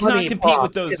Evil cannot mean, compete Bob,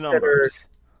 with those consider- numbers.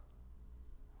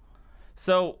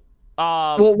 So,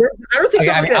 Well, I don't think Okay,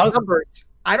 they're I looking mean, at numbers.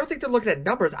 I don't think they're looking at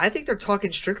numbers. I think they're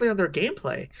talking strictly on their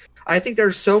gameplay. I think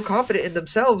they're so confident in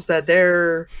themselves that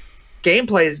their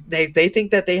gameplays, they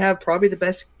think that they have probably the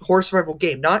best horror survival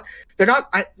game. They're not.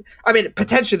 I mean,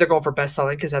 potentially they're going for best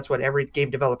selling because that's what every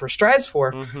game developer strives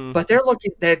for. mhm. But they're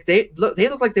looking. They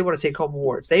look like they want to take home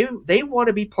awards. They want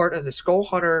to be part of the Skull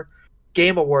Hunter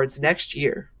Game Awards next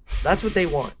year. That's what they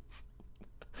want.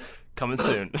 Coming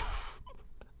soon.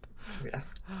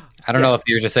 I don't know if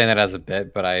you're just saying that as a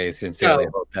bit, but I sincerely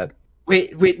hope that.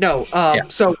 Wait, no. Yeah.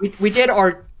 So we did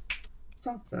our.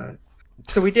 Stop that.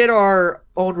 So we did our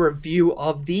own review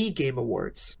of the Game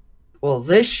Awards. Well,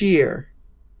 this year,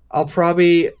 I'll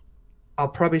probably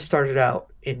start it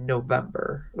out in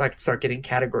November. Like start getting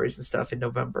categories and stuff in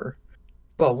November.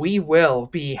 But we will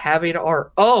be having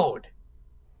our own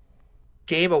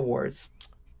Game Awards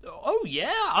Oh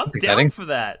yeah, I'm Exciting. down for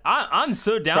that. I'm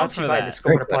so down brought to for you by the that.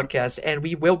 Skull Hunter Podcast, and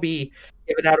we will be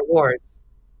giving out awards.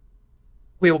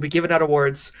 We will be giving out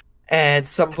awards, and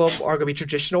some of them are going to be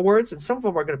traditional awards, and some of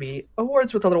them are going to be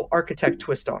awards with a little architect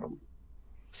twist on them.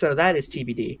 So that is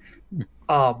TBD.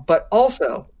 But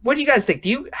also, what do you guys think?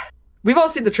 We've all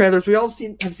seen the trailers. We all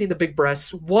have seen the big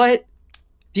breasts. What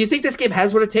do you think this game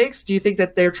has? What it takes? Do you think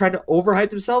that they're trying to overhype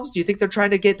themselves? Do you think they're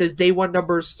trying to get the day one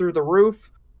numbers through the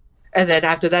roof? And then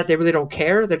after that, they really don't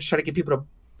care. They're just trying to get people to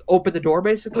open the door.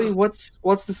 Basically, what's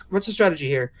the strategy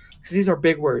here? Because these are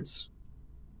big words.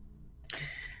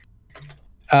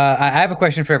 I have a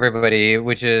question for everybody,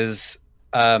 which is,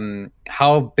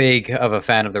 how big of a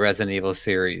fan of the Resident Evil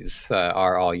series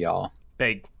are all y'all?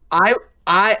 Big. I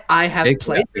have Big?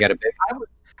 played. We got a big.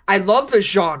 I love the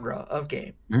genre of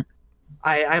game. Mhm.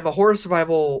 I'm a horror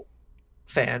survival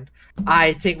fan.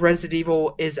 I think Resident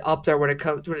Evil is up there when it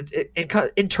comes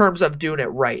in terms of doing it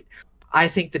right. I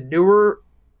think the newer,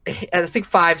 I think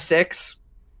 5, 6.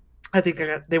 I think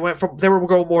they were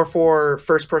going more for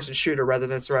first person shooter rather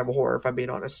than survival horror. If I'm being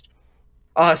honest,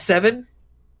 7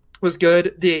 was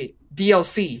good. The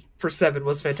DLC for 7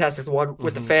 was fantastic. The one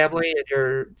with the family and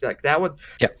your like that one,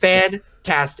 Yep.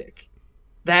 fantastic.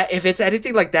 That if it's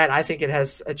anything like that, I think it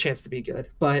has a chance to be good.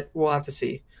 But we'll have to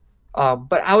see.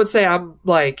 But I would say I'm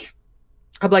like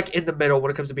in the middle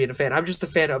when it comes to being a fan. I'm just a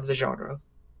fan of the genre.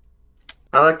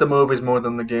 I like the movies more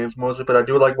than the games mostly, but I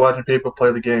do like watching people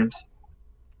play the games.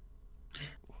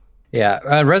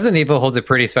 Yeah, Resident Evil holds a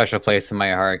pretty special place in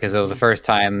my heart because it was the first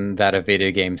time that a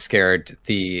video game scared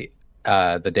the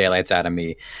daylights out of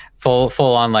me. Full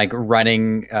on like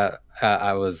running.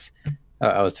 I was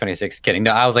 26. Kidding.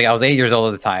 No, I was 8 years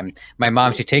old at the time. My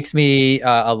mom, she takes me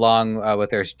along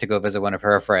with her to go visit one of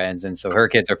her friends, and so her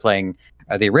kids are playing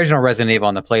the original Resident Evil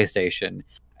on the PlayStation.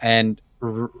 And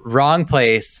wrong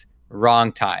place,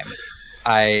 wrong time.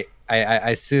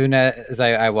 As soon as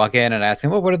I walk in and ask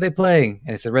him, well, what are they playing?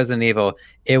 And he said Resident Evil.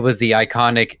 It was the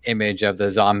iconic image of the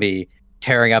zombie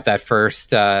tearing up that first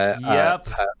STARS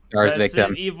Resident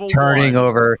victim, Evil turning 1.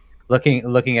 over,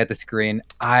 looking at the screen.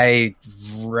 I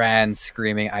ran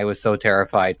screaming. I was so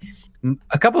terrified.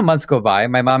 A couple months go by.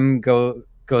 My mom goes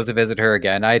to visit her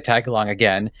again. I tag along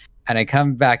again. And I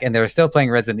come back and they're still playing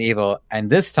Resident Evil. And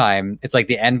this time it's like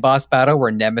the end boss battle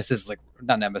where Nemesis,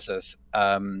 not Nemesis,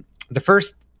 the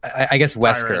first, I guess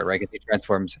Wesker, Tyrant. right? He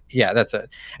transforms. Yeah, that's it.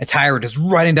 A Tyrant just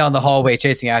running down the hallway,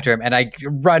 chasing after him. And I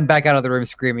run back out of the room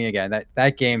screaming again.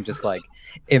 That game just like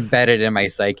embedded in my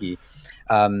psyche.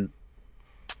 I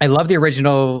love the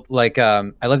original, once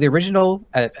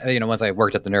I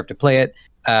worked up the nerve to play it.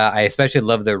 I especially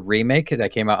love the remake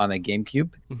that came out on the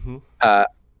GameCube. Mm-hmm.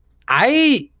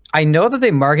 I know that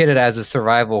they market it as a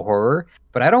survival horror,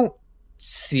 but I don't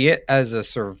see it as a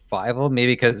survival,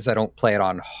 maybe because I don't play it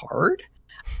on hard.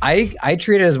 I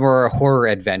treat it as more a horror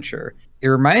adventure. it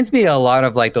reminds me a lot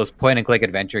of like those point and click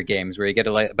adventure games where you get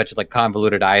a bunch of like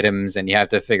convoluted items and you have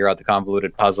to figure out the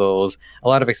convoluted puzzles, a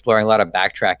lot of exploring, a lot of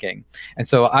backtracking. And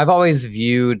so I've always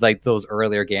viewed like those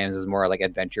earlier games as more like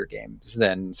adventure games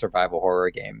than survival horror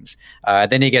games.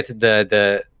 Then you get to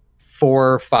the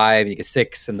 4, 5, you get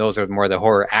 6, and those are more the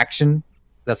horror action.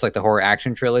 That's like the horror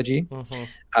action trilogy.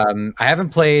 I haven't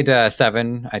played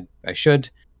 7. I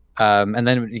should. And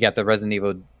then you got the Resident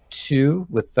Evil 2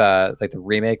 with like the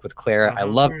remake with Claire. I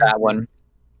love that one.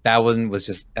 That one was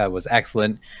just was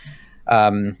excellent.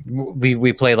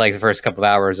 We played like the first couple of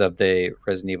hours of the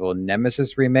Resident Evil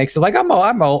Nemesis remake. So like I'm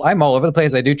all over the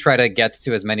place. I do try to get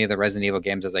to as many of the Resident Evil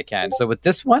games as I can. So with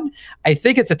this one, I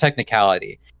think it's a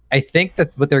technicality. I think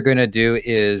that what they're going to do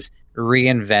is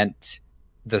reinvent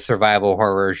the survival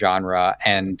horror genre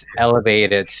and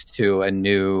elevate it to a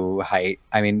new height.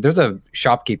 I mean, there's a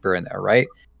shopkeeper in there, right?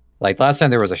 Like last time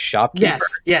there was a shopkeeper.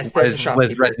 Yes, there's a shopkeeper.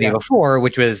 Was Resident Evil 4,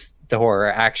 which was the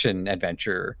horror action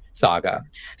adventure saga.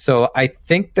 So I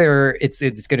think it's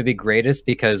going to be greatest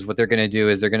because what they're going to do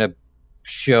is they're going to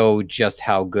show just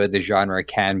how good the genre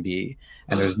can be,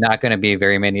 and there's not going to be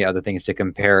very many other things to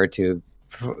compare it to,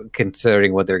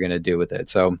 considering what they're going to do with it.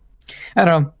 So I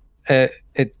don't know.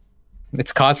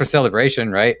 It's cause for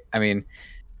celebration, right? I mean,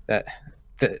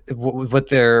 what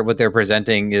they're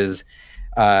presenting is.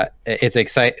 It's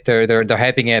exciting. They're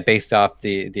hyping it based off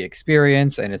the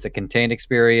experience, and it's a contained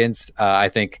experience. I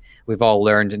think we've all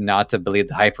learned not to believe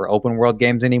the hype for open world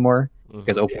games anymore,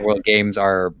 because open world games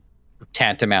are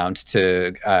tantamount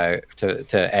to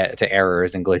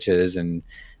errors and glitches and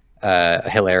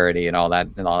hilarity and all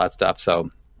that stuff. So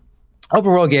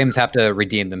open world games have to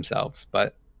redeem themselves.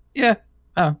 But yeah,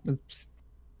 they're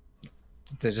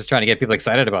just trying to get people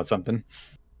excited about something.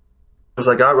 It's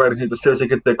like Outriders need to seriously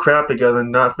get their crap together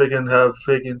and not have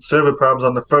server problems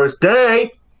on the first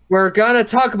day. We're gonna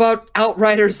talk about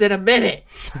Outriders in a minute.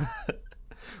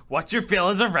 What's your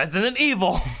feelings of Resident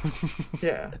Evil?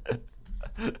 Yeah.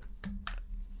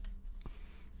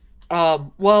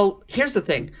 Well, here's the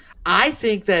thing. I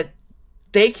think that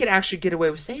they can actually get away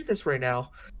with saying this right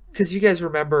now, because you guys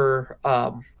remember.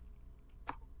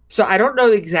 So I don't know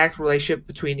the exact relationship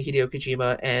between Hideo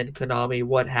Kojima and Konami.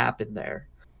 What happened there?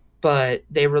 But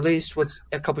they released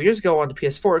a couple years ago on the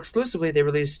PS4 exclusively. They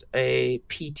released a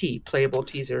PT, playable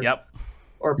teaser,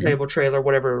 or playable trailer,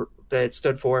 whatever that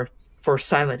stood for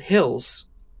Silent Hills.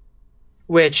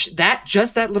 Which that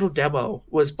little demo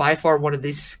was by far one of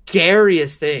the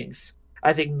scariest things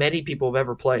I think many people have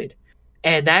ever played.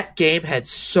 And that game had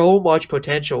so much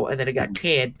potential, and then it got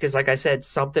canned because, like I said,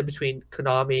 something between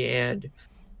Konami and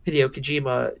Hideo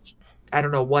Kojima. I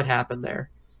don't know what happened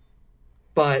there,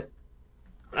 but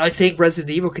I think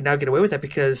Resident Evil can now get away with that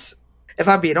because, if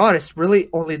I'm being honest, really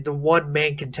only the one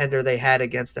main contender they had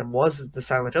against them was the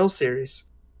Silent Hill series.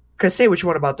 Because say what you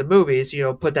want about the movies,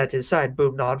 put that to the side,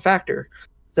 boom, non-factor.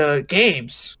 The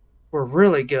games were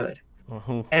really good.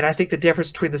 And I think the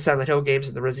difference between the Silent Hill games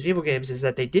and the Resident Evil games is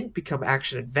that they didn't become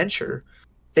action-adventure.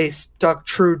 They stuck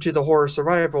true to the horror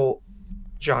survival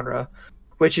genre,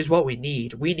 which is what we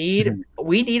need. We need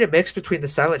a mix between the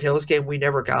Silent Hills game we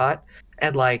never got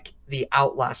and like the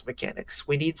Outlast mechanics.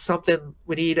 We need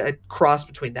a cross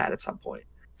between that at some point.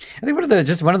 I think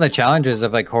one of the challenges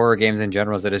of like horror games in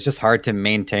general is that it's just hard to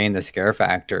maintain the scare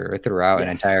factor throughout an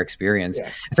entire experience.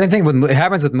 Yeah. Same thing it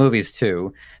happens with movies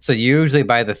too. So usually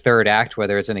by the third act,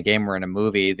 whether it's in a game or in a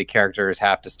movie, the characters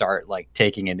have to start like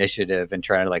taking initiative and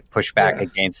trying to like push back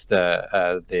against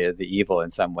the evil in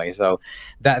some way. So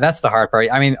that's the hard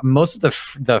part. I mean, most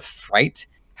of the fright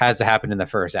has to happen in the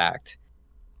first act.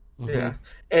 Yeah.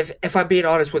 If I'm being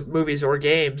honest with movies or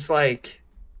games, like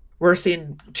we're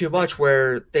seeing too much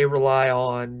where they rely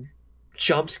on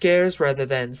jump scares rather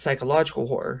than psychological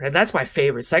horror. And that's my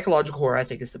favorite. Psychological horror, I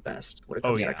think, is the best when it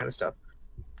comes to that kind of stuff.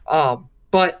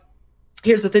 But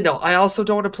here's the thing, though. I also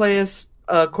don't want to play as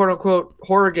a quote-unquote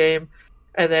horror game,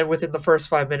 and then within the first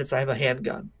 5 minutes, I have a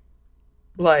handgun.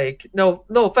 Like, no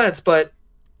offense, but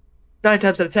 9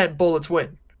 times out of 10, bullets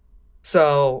win.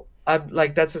 So, I'm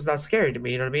like, that's just not scary to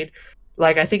me, you know what I mean?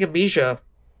 Like, I think Amnesia...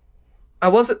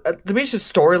 the Amnesia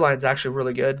storyline is actually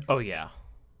really good. Oh, yeah.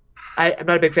 I'm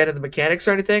not a big fan of the mechanics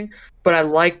or anything, but I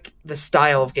like the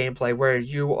style of gameplay where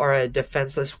you are a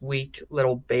defenseless, weak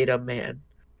little beta man,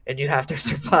 and you have to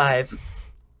survive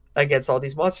against all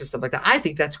these monsters, stuff like that. I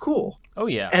think that's cool. Oh,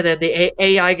 yeah. And then the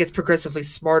AI gets progressively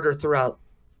smarter throughout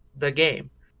the game.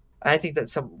 I think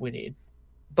that's something we need.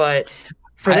 But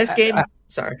for this game...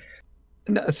 Sorry.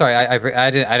 No, sorry,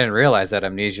 I didn't realize that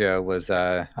Amnesia was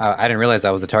I didn't realize that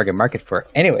was the target market for it.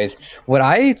 Anyways, what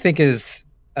I think is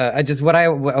I just what I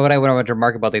wanted to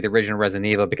remark about like the original Resident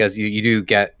Evil, because you do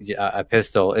get a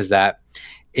pistol, is that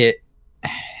it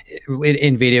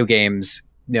in video games,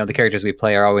 the characters we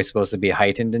play are always supposed to be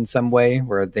heightened in some way,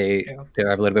 where they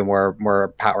have a little bit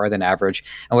more power than average.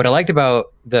 And what I liked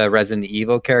about the Resident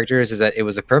Evil characters is that it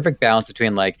was a perfect balance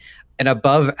between like an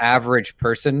above average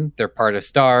person. They're part of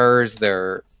STARS,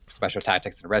 they're special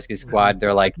tactics and rescue squad.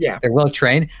 They're like they're well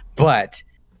trained, but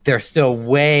they're still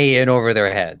way in over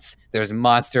their heads. There's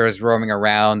monsters roaming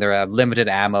around. They have limited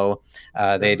ammo.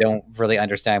 They don't really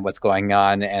understand what's going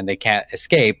on, and they can't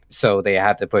escape, so they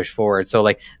have to push forward. So,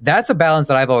 like, that's a balance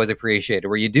that I've always appreciated,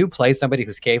 where you do play somebody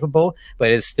who's capable,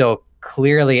 but is still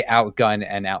clearly outgunned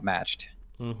and outmatched.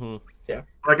 Mm-hmm. Yeah.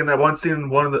 Like in that one scene in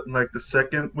the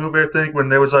second movie, I think, when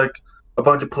there was like a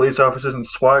bunch of police officers and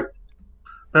SWAT.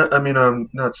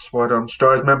 Not SWAT,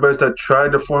 STARS members that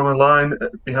tried to form a line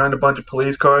behind a bunch of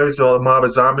police cars while a mob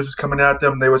of zombies was coming at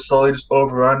them. They were slowly just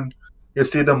overrun. You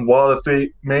see them wall the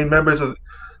three main members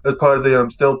as part of the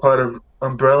still part of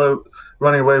Umbrella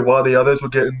running away while the others were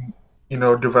getting,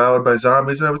 devoured by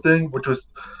zombies and everything. Which was,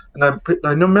 and I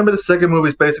remember the second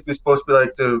movie is basically supposed to be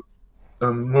like the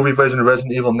movie version of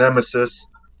Resident Evil Nemesis.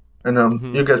 And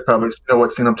you guys probably know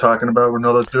what scene I'm talking about, when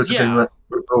all those dudes are getting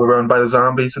overrun by the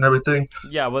zombies and everything.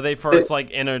 Yeah, well, they first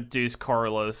introduce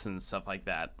Carlos and stuff like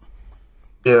that.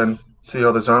 Yeah, and see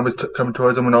all the zombies coming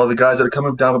towards them, and all the guys that are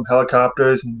coming down from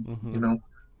helicopters, and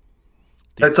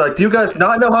it's like, do you guys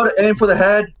not know how to aim for the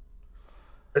head?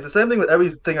 It's the same thing with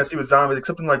everything I see with zombies,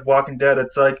 except in like Walking Dead.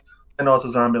 It's like, and also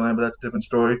Zombieland, but that's a different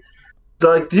story. It's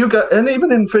like, do you guys, and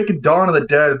even in freaking Dawn of the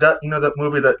Dead, that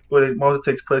movie where it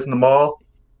mostly takes place in the mall.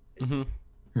 Mm-hmm.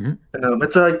 And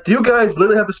it's like, do you guys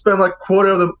literally have to spend like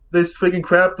quarter of this freaking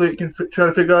crap that you can try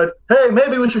to figure out, hey,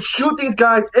 maybe we should shoot these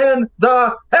guys in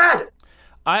the head?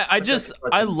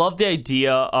 I love the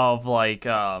idea of like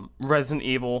Resident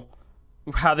Evil,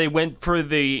 how they went for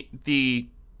the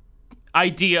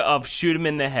idea of shoot them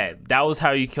in the head. That was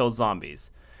how you kill zombies,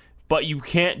 but you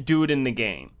can't do it in the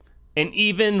game. And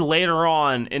even later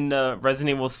on in the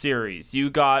Resident Evil series, you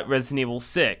got Resident Evil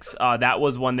 6. That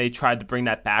was when they tried to bring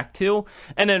that back to,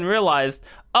 and then realized,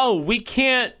 oh, we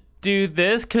can't do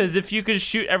this, because if you could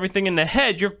shoot everything in the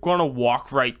head, you're going to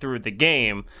walk right through the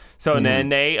game. So then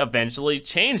they eventually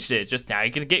changed it. Just now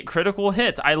you can get critical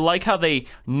hits. I like how they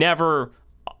never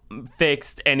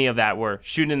fixed any of that where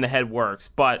shooting in the head works,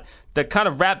 but to kind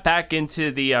of wrap back into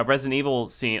the Resident Evil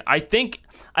scene, I think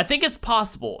it's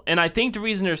possible, and I think the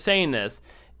reason they're saying this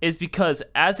is because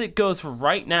as it goes for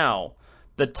right now,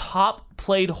 the top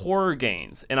played horror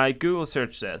games, and I Google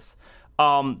searched this,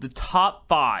 the top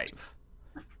 5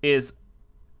 is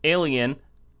Alien,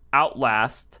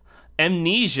 Outlast,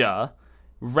 Amnesia,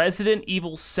 Resident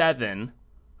Evil 7,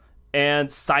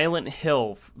 and Silent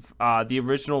Hill, the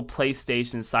original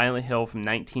PlayStation Silent Hill from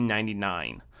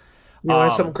 1999. You know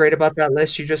something great about that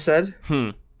list you just said?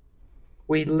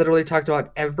 We literally talked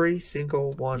about every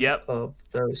single one of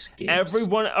those games.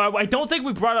 Everyone. I don't think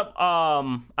we brought up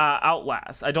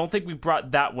Outlast. I don't think we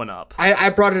brought that one up. I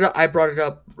brought it up. I brought it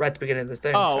up right at the beginning of the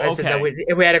thing. Oh, okay. I said that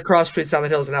if we had a cross between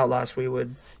Silent Hills and Outlast, we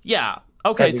would. Yeah.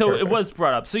 Okay. So perfect. It was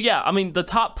brought up. So yeah, I mean the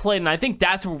top played, and I think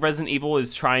that's what Resident Evil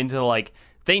is trying to like.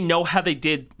 They know how they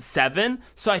did 7,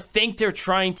 so I think they're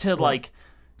trying to like,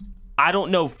 I don't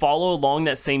know, follow along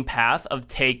that same path of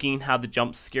taking how the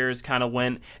jump scares kind of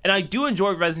went. And I do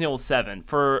enjoy Resident Evil 7.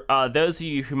 For those of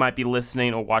you who might be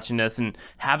listening or watching this and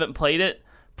haven't played it,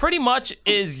 pretty much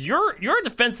is you're a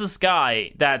defenseless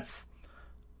guy that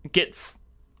gets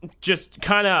just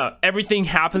kind of everything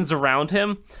happens around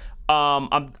him.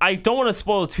 I don't want to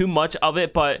spoil too much of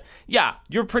it, but yeah,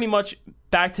 you're pretty much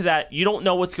back to that. You don't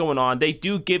know what's going on. They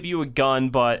do give you a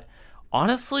gun, but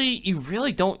honestly, you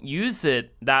really don't use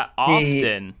it that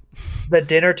often. The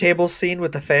dinner table scene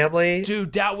with the family,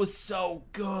 dude, that was so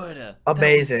good.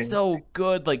 Amazing, that was so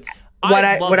good. Like when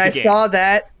I saw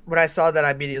that,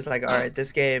 I immediately was like, all right,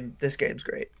 this game's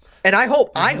great. And I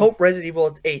hope Resident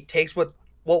Evil 8 takes what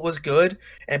was good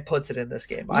and puts it in this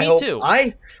game. Me too.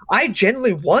 I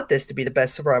genuinely want this to be the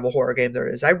best survival horror game there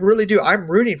is. I really do.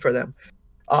 I'm rooting for them.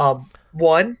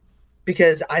 One,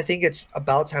 because I think it's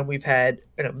about time we've had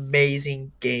an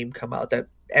amazing game come out that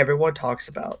everyone talks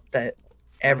about, that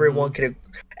everyone can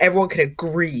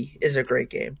agree is a great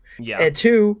game. Yeah. And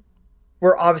two,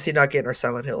 we're obviously not getting our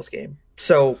Silent Hills game.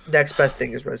 So next best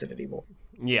thing is Resident Evil.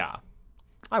 Yeah.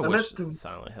 I wish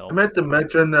Silent Hill. I meant to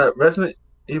mention that Resident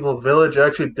Evil Village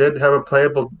actually did have a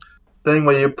playable thing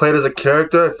where you played as a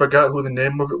character. I forgot who the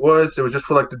name of it was. It was just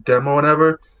for like the demo and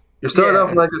whatever. You started off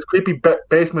in like this creepy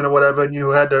basement or whatever, and you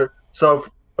had to solve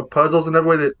puzzles and every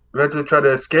way to eventually try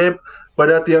to escape. But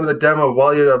at the end of the demo,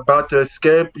 while you're about to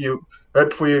escape, right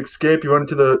before you escape, you run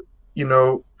into the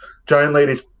giant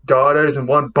lady's daughters, and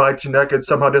one bites your neck and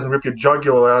somehow doesn't rip your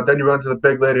jugular out. Then you run into the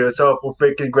big lady herself, who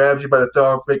freaking grabs you by the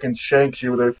throat and freaking shanks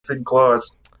you with her freaking claws.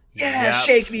 Yeah, Yep.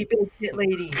 shake me, big shit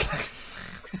lady.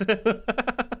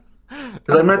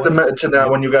 Because I meant to mention that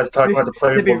when you guys talked about the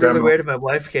It'd be playable really demo. weird if my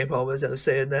wife came home as I was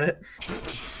saying that.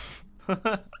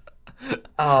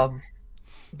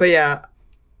 But yeah.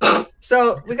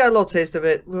 So we got a little taste of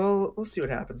it. We'll see what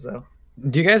happens though.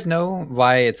 Do you guys know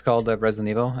why it's called Resident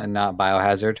Evil and not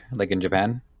Biohazard, like in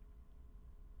Japan?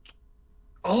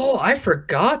 Oh, I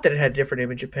forgot that it had a different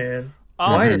name in Japan.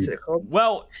 Why is it called?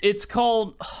 Well, it's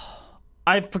called.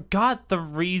 I forgot the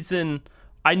reason.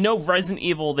 I know Resident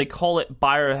Evil. They call it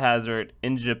Biohazard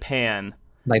in Japan.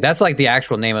 Like that's like the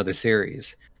actual name of the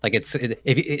series. Like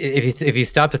if you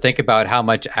stop to think about how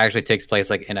much actually takes place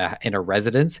like in a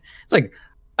residence, it's like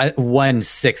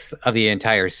 1/6 of the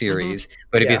entire series.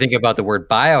 But if you think about the word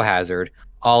biohazard,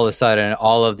 all of a sudden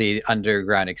all of the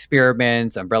underground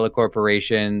experiments, Umbrella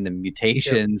Corporation, the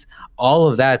mutations, all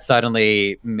of that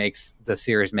suddenly makes the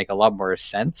series make a lot more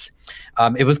sense.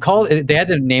 It was called, they had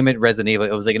to name it Resident Evil.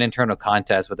 It was like an internal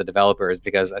contest with the developers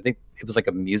because I think it was like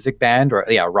a music band or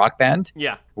a rock band.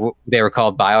 Yeah. They were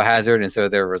called Biohazard, and so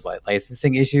there was like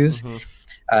licensing issues.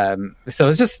 So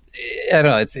it's just, I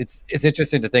don't know, it's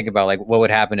interesting to think about like what would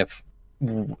happen if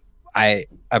I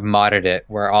modded it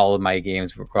where all of my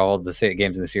games, all of the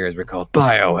games in the series were called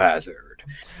Biohazard.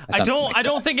 I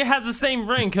don't think it has the same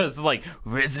ring because like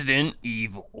Resident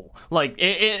Evil, like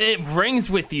it rings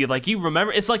with you, like you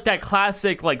remember. It's like that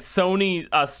classic like Sony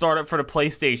startup for the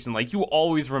PlayStation. Like you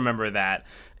always remember that.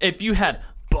 If you had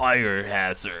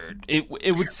Biohazard,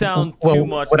 it would sound too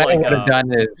much what like. I would have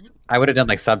done is I would have done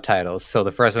like subtitles. So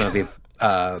the first one would be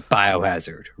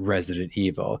Biohazard, Resident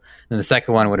Evil, and the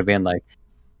second one would have been like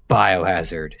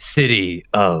Biohazard, City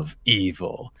of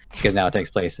Evil, because now it takes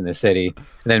place in the city. And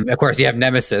then, of course, you have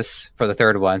Nemesis for the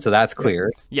third one, so that's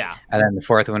clear. Yeah. And then the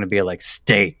fourth one would be like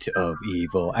State of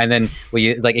Evil, and then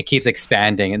it keeps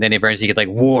expanding, and then eventually you get like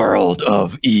World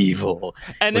of Evil,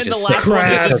 And then which the is last one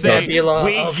is to say, Nebula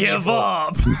 "We of give Evil."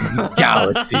 up."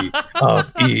 Galaxy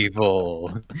of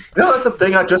Evil. You know, that's the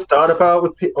thing I just thought about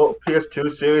with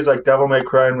PS2 series like Devil May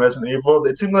Cry and Resident Evil.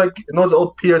 It seemed like in those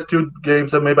old PS2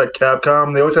 games that were made by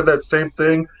Capcom, they always had that same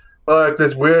thing. Like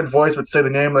this weird voice would say the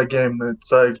name of the game, and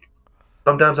it's like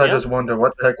sometimes I just wonder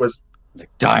what the heck was. Like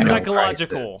Dino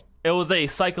Psychological. Crisis. It was a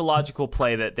psychological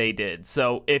play that they did.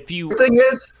 So if The you thing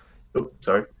is,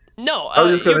 sorry, no, I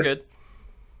was just you're gonna- good.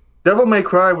 Devil May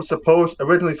Cry was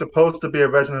originally supposed to be a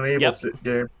Resident Evil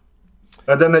game,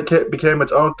 and then it became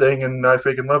its own thing, and I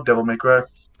freaking love Devil May Cry.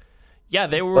 Yeah,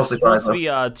 they were Mostly supposed to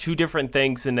fine, be two different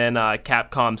things, and then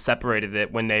Capcom separated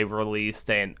it when they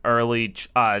released an early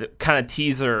kind of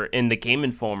teaser in the Game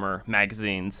Informer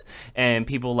magazines, and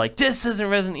people were like, this isn't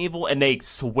Resident Evil, and they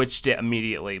switched it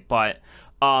immediately. But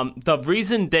the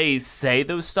reason they say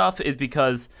those stuff is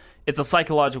because it's a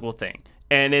psychological thing,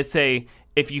 and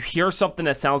if you hear something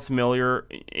that sounds familiar,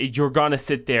 you're gonna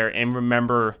sit there and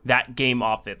remember that game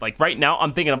off it. Like right now,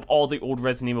 I'm thinking of all the old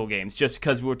Resident Evil games just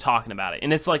because we were talking about it.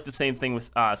 And it's like the same thing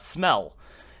with smell.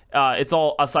 It's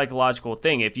all a psychological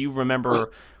thing. If you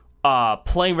remember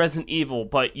playing Resident Evil,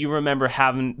 but you remember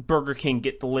having Burger King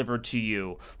get delivered to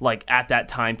you, like at that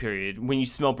time period, when you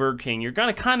smell Burger King, you're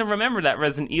gonna kind of remember that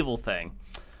Resident Evil thing.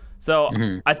 So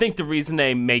I think the reason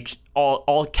they make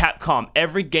all Capcom,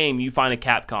 every game you find at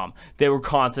Capcom, they were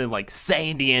constantly like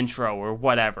saying the intro or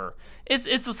whatever. It's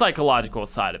the psychological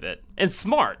side of it. And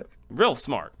smart, real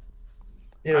smart.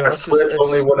 You know, I it's swear just, it's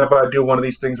only whenever I do one of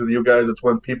these things with you guys, it's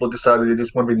when people decided they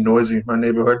just want to be noisy in my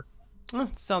neighborhood.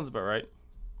 Sounds about right.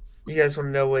 you guys want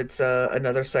to know what's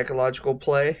another psychological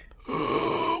play?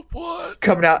 What?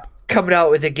 Coming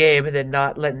out with a game and then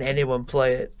not letting anyone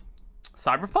play it.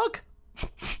 Cyberpunk?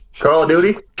 Call of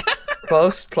Duty?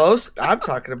 Close. I'm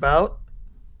talking about.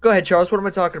 Go ahead, Charles. What am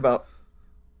I talking about?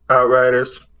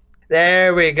 Outriders.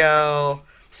 There we go.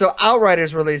 So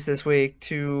Outriders released this week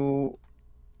to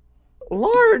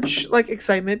large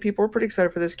excitement. People were pretty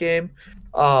excited for this game.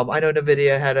 I know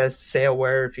Nvidia had a sale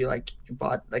where if you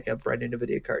bought a brand new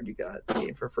Nvidia card, you got the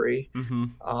game for free.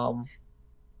 Mm-hmm.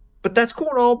 But that's cool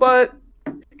and all. But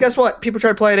guess what? People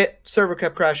tried playing it. Server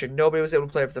kept crashing. Nobody was able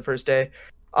to play it for the first day.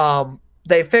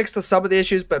 They fixed some of the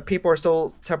issues, but people are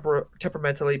still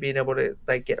temperamentally being able to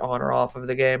get on or off of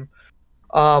the game.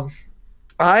 I'm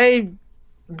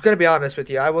gonna be honest with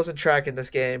you. I wasn't tracking this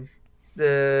game.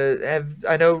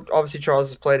 I know obviously Charles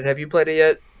has played it. Have you played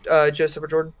it yet, Joseph or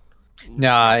Jordan?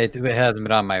 No, it hasn't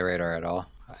been on my radar at all.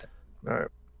 All right.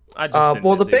 I just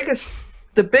Well, the biggest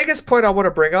the biggest point I want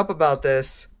to bring up about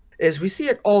this is we see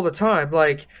it all the time.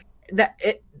 Like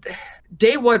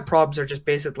day one problems are just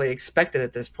basically expected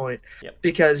at this point. Yep.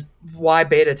 Because why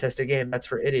beta test a game? That's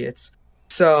for idiots.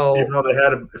 So Even though they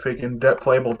had a freaking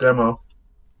playable demo.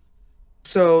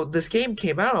 So this game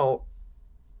came out,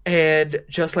 and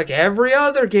just like every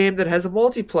other game that has a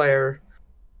multiplayer,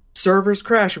 servers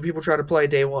crash when people try to play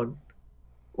day one.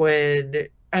 When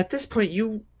at this point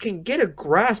you can get a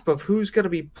grasp of who's going to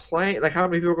be playing, like how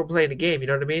many people are going to play in the game. You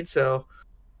know what I mean? So,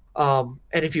 and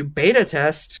if you beta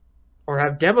test or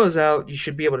have demos out, you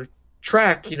should be able to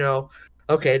track.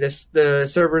 Okay, the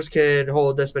servers can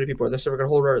hold this many people, or the server can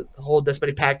hold this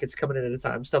many packets coming in at a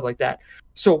time, stuff like that.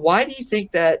 So why do you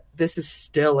think that this is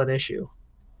still an issue?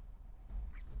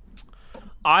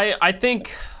 I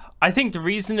think the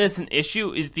reason it's an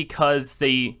issue is because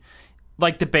they,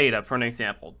 like the beta, for an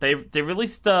example, they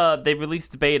released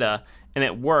the beta and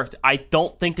it worked. I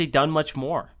don't think they've done much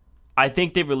more. I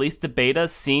think they released the beta,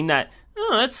 seen that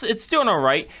it's doing all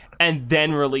right, and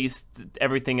then released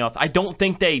everything else. I don't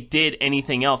think they did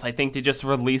anything else. I think they just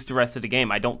released the rest of the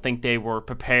game. I don't think they were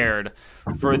prepared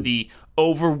for the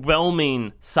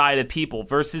overwhelming side of people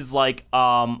versus like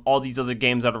all these other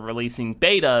games that are releasing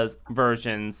betas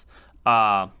versions.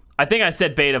 I think I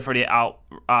said beta for the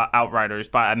Outriders,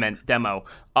 but I meant demo.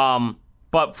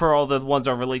 But for all the ones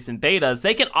that are releasing betas,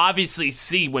 they can obviously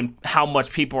see how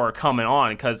much people are coming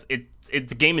on, because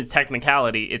the game is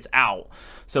technicality, it's out,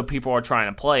 so people are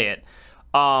trying to play it.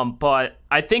 But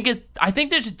I think they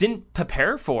just didn't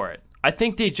prepare for it. I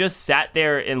think they just sat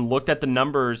there and looked at the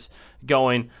numbers,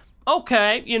 going,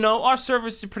 okay, our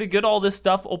service is pretty good. All this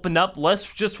stuff opened up.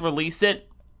 Let's just release it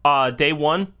day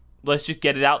one. Let's just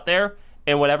get it out there.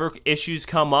 And whatever issues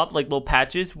come up, like little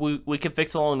patches, we can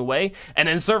fix along the way. And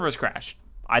then servers crashed.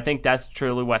 I think that's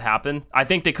truly what happened. I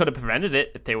think they could have prevented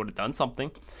it if they would have done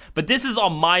something. But this is all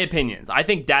my opinions. I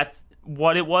think that's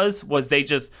what it was they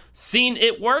just seen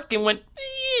it work and went,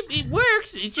 it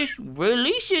works. It just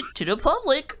release it to the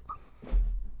public.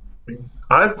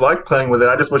 I like playing with it.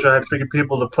 I just wish I had freaking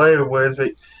people to play with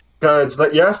it. Because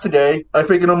like yesterday, I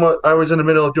was in the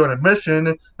middle of doing a mission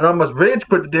and I almost rage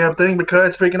quit the damn thing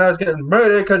because I was getting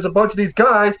murdered because a bunch of these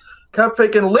guys kept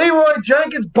Leroy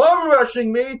Jenkins bum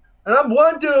rushing me, and I'm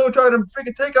one dude trying to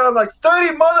freaking take on like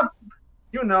 30 by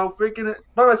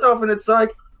myself, and it's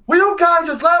like, will you guys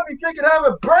just let me have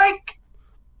a break?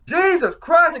 Jesus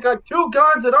Christ, I got 2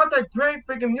 guns that aren't that great.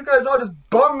 You guys all just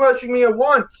bum rushing me at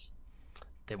once.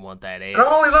 They want that ace. And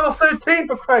I'm only level 13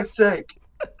 for Christ's sake.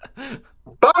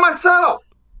 By myself.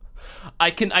 I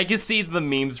can see the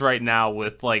memes right now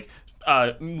with like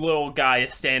a little guy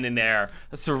standing there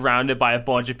surrounded by a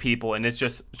bunch of people, and it's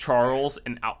just Charles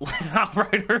and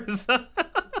Outriders.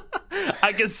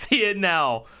 I can see it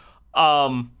now.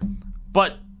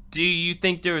 But do you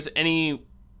think there's any?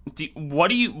 What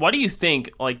do you think?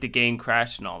 Like the game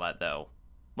crashed and all that though.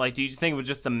 Like, do you think it was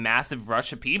just a massive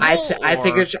rush of people? I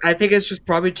think it's just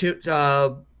probably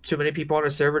too many people on a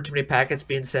server, too many packets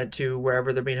being sent to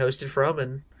wherever they're being hosted from,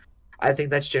 and I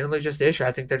think that's generally just the issue.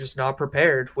 I think they're just not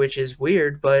prepared, which is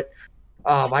weird, but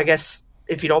I guess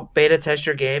if you don't beta test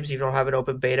your games, you don't have an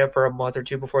open beta for a month or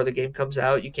two before the game comes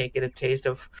out, you can't get a taste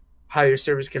of how your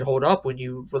servers can hold up when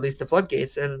you release the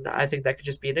floodgates, and I think that could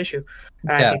just be an issue.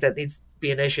 And I think that needs to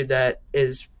be an issue that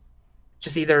is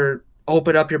just either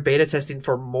open up your beta testing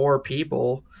for more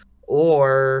people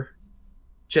or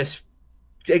just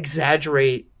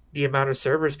exaggerate the amount of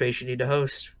server space you need to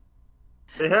host.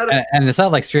 And it's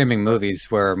not like streaming movies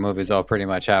where movies all pretty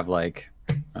much have like,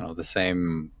 the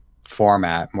same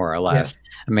format more or less.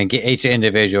 Yeah. I mean, each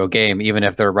individual game, even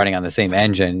if they're running on the same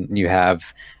engine, you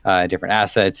have different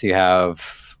assets. You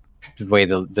have the way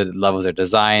the levels are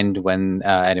designed when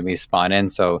enemies spawn in.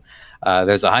 So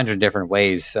there's 100 different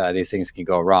ways these things can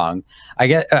go wrong.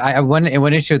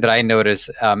 One issue that I notice,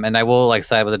 and I will like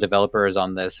side with the developers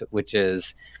on this, which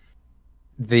is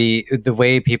the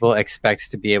way people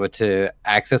expect to be able to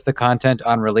access the content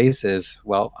on release is,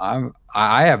 well,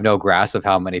 I have no grasp of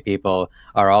how many people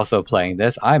are also playing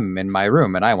this. I'm in my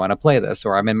room and I want to play this,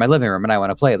 or I'm in my living room and I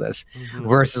want to play this. Mm-hmm.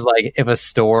 Versus like if a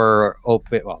store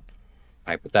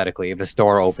hypothetically, if a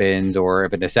store opens or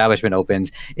if an establishment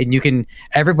opens, and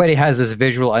everybody has this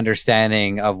visual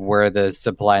understanding of where the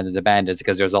supply and the demand is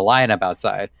because there's a lineup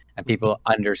outside and people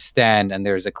understand, and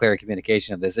there's a clear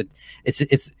communication of this.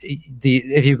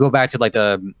 If you go back to like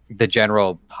the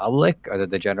general public or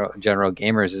the general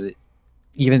gamers, is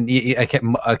even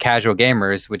a casual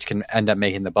gamers, which can end up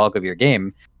making the bulk of your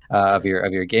game, of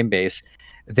your game base,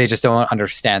 they just don't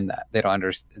understand that. They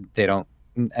don't.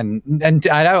 And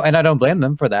I don't blame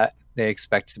them for that. They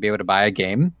expect to be able to buy a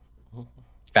game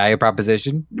value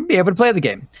proposition, be able to play the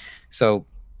game. So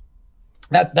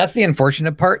that's the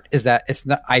unfortunate part, is that it's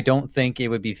not. I don't think it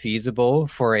would be feasible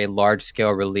for a large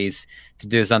scale release to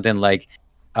do something like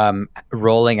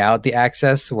rolling out the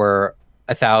access where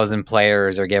 1,000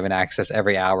 players are given access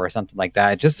every hour or something like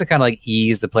that, just to kind of like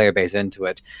ease the player base into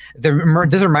it. This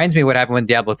reminds me of what happened when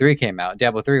Diablo 3 came out.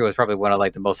 Diablo 3 was probably one of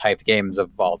like the most hyped games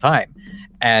of all time,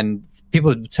 and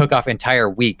people took off entire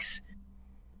weeks.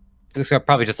 So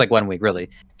probably just like 1 week really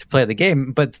to play the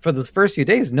game, but for those first few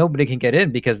days nobody can get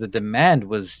in because the demand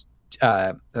was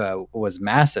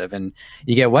massive, and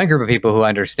you get one group of people who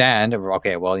understand,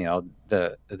 okay, well, you know,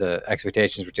 the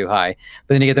expectations were too high,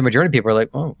 but then you get the majority of people are like,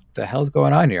 oh, the hell's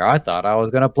going on here? I thought I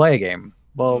was going to play a game.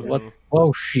 Well, what?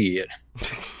 Oh shit.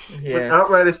 Yeah. With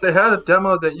Outriders, they had a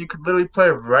demo that you could literally play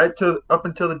right up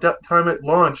until the time it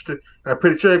launched, and I'm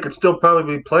pretty sure you could still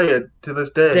probably play it to this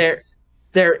day.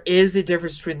 There is a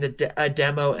difference between a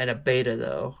demo and a beta,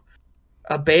 though.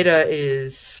 A beta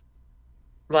is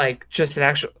like just an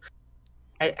actual.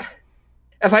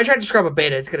 If I try to describe a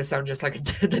beta, it's going to sound just like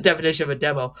the definition of a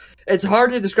demo. It's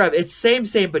hard to describe. It's same,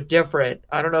 but different.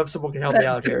 I don't know if someone can help me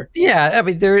out here. Yeah, I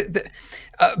mean,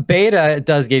 beta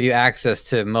does give you access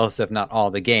to most, if not all,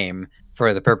 the game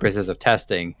for the purposes of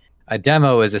testing. A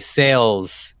demo is a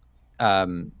sales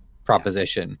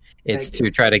proposition. It's to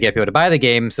try to get people to buy the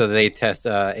game so they test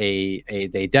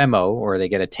a demo, or they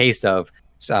get a taste of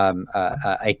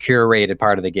a curated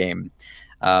part of the game.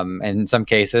 And in some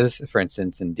cases, for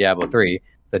instance, in Diablo 3,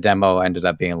 the demo ended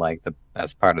up being like the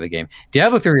best part of the game.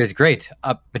 Diablo 3 is great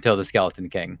up until the Skeleton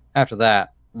King. After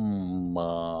that,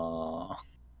 well,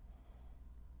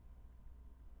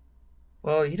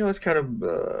 you know, it's kind of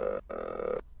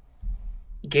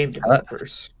game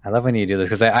developers. I love when you do this,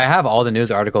 because I have all the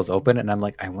news articles open and I'm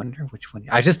like, I wonder which one.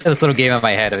 I just put this little game in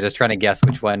my head. I'm just trying to guess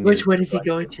which one. Which one is he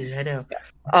going to? I know.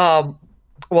 Yeah.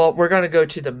 Well, we're going to go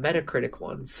to the Metacritic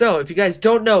one. So, if you guys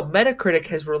don't know, Metacritic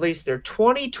has released their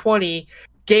 2020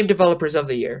 Game Developers of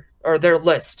the Year, or their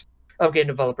list of game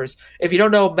developers. If you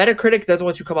don't know, Metacritic, they're the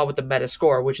ones who come out with the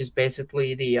Metascore, which is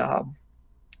basically the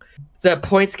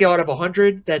point scale out of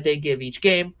 100 that they give each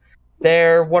game.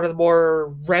 They're one of the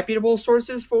more reputable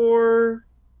sources for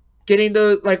getting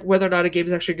whether or not a game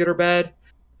is actually good or bad.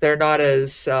 They're not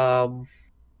as, how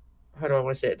do I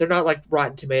want to say it? They're not like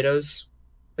Rotten Tomatoes.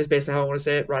 Is basically how I want to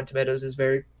say it. Rotten Tomatoes is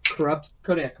very corrupt.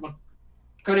 Kodiak, come on.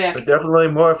 Kodiak. They're definitely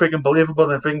more freaking believable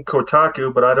than freaking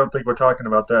Kotaku, but I don't think we're talking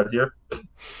about that here.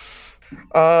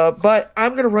 But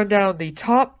I'm going to run down the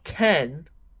top 10.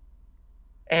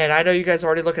 And I know you guys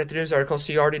already looked at the news article,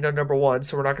 so you already know number 1,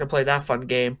 so we're not going to play that fun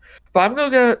game. But I'm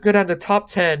going to go down the top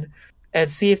 10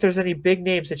 and see if there's any big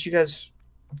names that you guys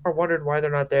are wondering why they're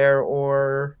not there,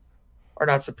 or are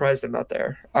not surprised they're not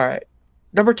there. All right.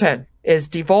 Number 10 is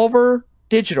Devolver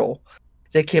Digital.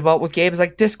 They came out with games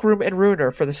like Disc Room and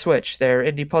Ruiner for the Switch. They're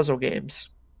indie puzzle games.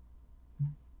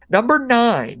 Number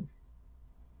 9,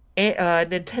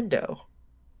 Nintendo.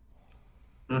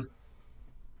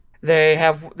 They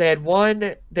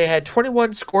had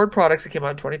 21 scored products that came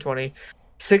out in 2020.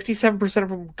 67% of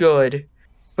them good,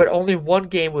 but only one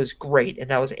game was great, and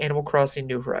that was Animal Crossing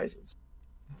New Horizons.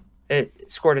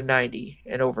 It scored a 90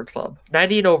 and over club.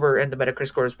 90 and over, and the Metacritic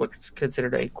score is what's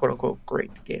considered a quote-unquote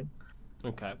great game.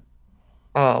 Okay.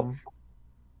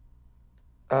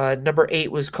 Number 8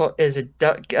 is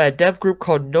a dev group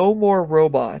called No More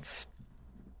Robots.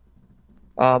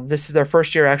 This is their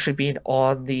first year actually being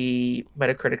on the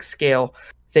Metacritic scale.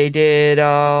 They did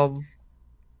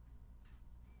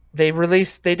they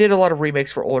did a lot of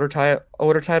remakes for older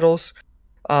titles.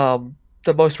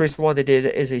 The most recent one they did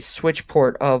is a Switch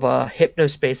port of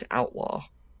Hypnospace Outlaw.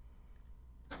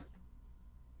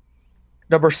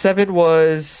 Number 7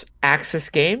 was Axis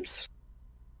Games.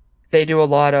 They do a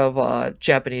lot of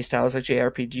Japanese styles like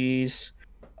JRPGs.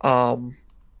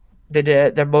 They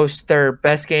did their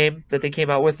best game that they came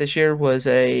out with this year was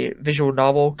a visual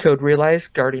novel, Code Realize,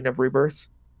 Guardian of Rebirth.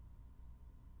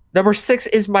 Number 6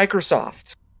 is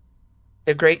Microsoft.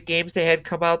 The great games they had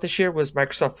come out this year was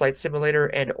Microsoft Flight Simulator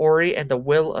and Ori and the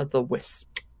Will of the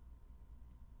Wisp.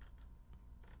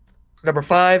 Number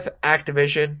 5,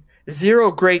 Activision.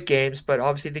 0 great games, but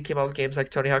obviously they came out with games like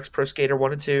Tony Hawk's Pro Skater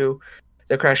 1 and 2,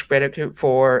 the Crash Bandicoot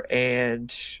 4, and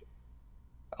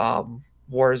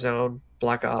Warzone,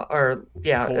 Modern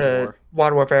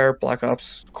Warfare, Black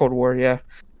Ops, Cold War, yeah.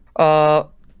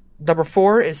 Number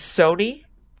 4 is Sony.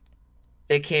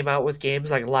 They came out with games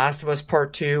like Last of Us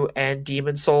Part 2 and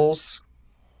Demon Souls.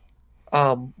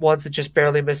 Ones that just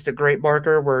barely missed the great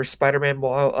marker were Spider-Man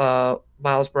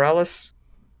Miles Morales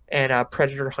and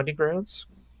Predator Hunting Grounds.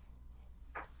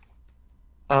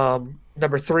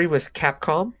 Number 3 was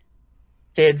Capcom.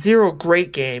 They had 0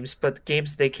 great games, but the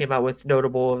games that they came out with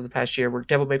notable over the past year were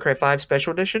Devil May Cry 5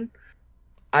 Special Edition,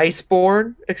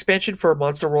 Iceborne expansion for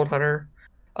Monster World Hunter,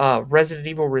 Resident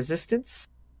Evil Resistance,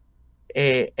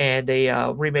 and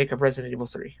a remake of Resident Evil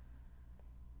 3.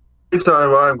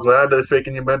 So I'm glad that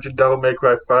freaking you mentioned Devil May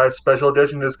Cry 5 Special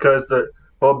Edition is because the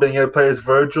whole being able to play as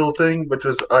Virgil thing, which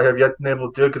is I have yet been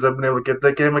able to do because I've been able to get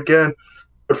that game again.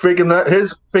 But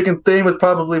his freaking theme was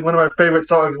probably one of my favorite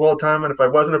songs of all time, and if I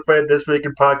wasn't afraid this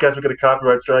freaking podcast would get a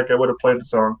copyright strike, I would have played the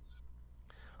song.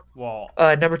 Well,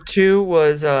 Number 2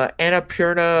 was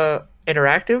Annapurna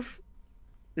Interactive.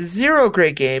 0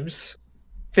 great games,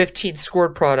 15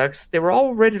 scored products. They were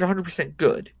all rated 100%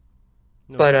 good.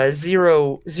 no. But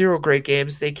zero great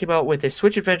games. They came out with a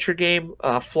Switch adventure game,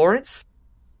 Florence,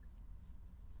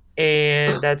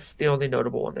 and that's the only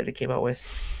notable one that it came out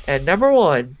with. And number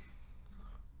 1,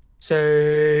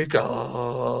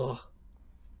 Sega.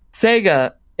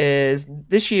 Sega is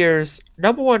this year's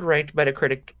number 1 ranked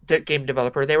Metacritic game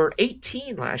developer. They were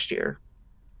 18 last year.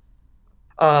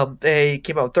 They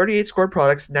came out with 38 scored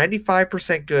products,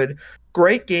 95% good.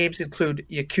 Great games include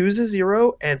Yakuza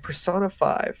 0 and Persona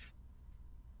 5.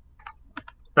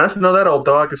 Nice to know that old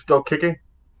dog is still kicking.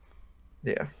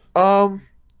 Yeah. Kind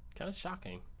of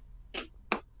shocking.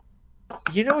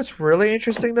 You know what's really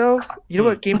interesting though? You know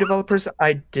what game developers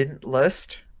I didn't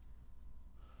list?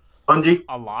 Bungie.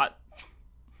 A lot.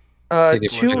 CD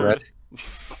Projekt 2. Red.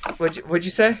 What'd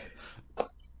you say?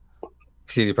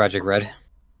 CD Projekt Red.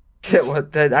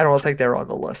 I don't think they're on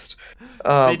the list. They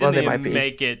Well, didn't they even might be.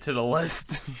 make it to the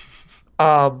list.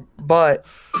 But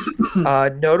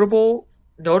notable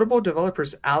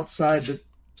developers outside the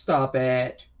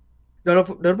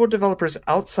notable developers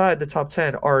outside the top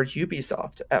 10 are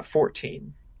Ubisoft at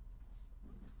 14,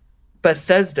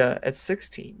 Bethesda at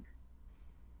 16,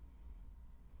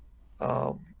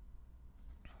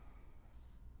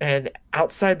 and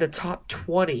outside the top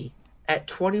 20 at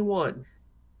 21,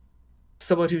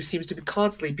 someone who seems to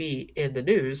constantly be in the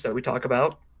news that we talk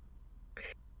about,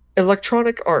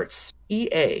 Electronic Arts,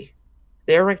 EA.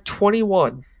 They're ranked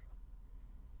 21.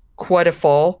 Quite a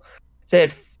fall. They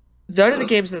had none of the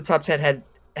games in the top 10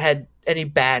 had any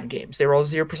bad games. They were all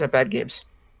 0% bad games.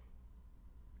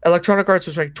 Electronic Arts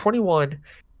was ranked 21,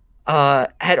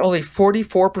 had only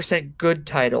 44% good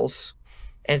titles,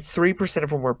 and 3% of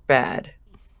them were bad.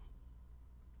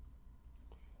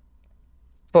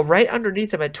 But right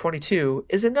underneath them at 22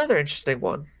 is another interesting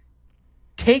one.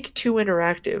 Take-Two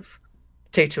Interactive.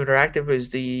 Take-Two Interactive is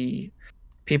the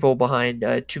people behind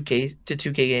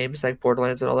 2K games like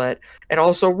Borderlands and all that, and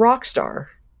also Rockstar.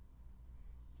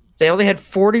 They only had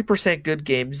 40% good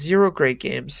games, 0 great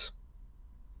games.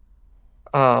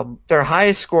 Their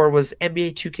highest score was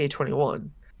NBA 2K21.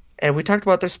 And we talked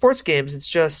about their sports games. It's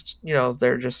just,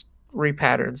 they're just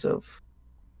repatterns of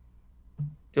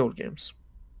the old games.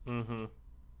 Mm-hmm.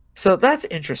 So that's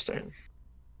interesting.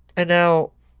 And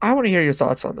now I want to hear your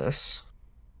thoughts on this.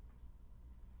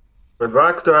 With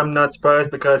Rockstar, I'm not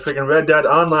surprised because freaking Red Dead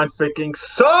Online freaking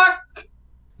sucked!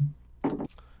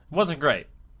 Wasn't great.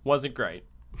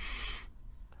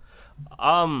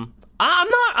 I'm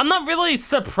not really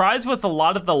surprised with a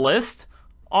lot of the list,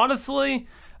 honestly.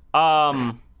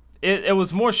 It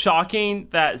was more shocking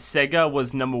that Sega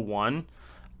was number 1.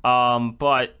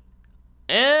 But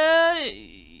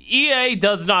EA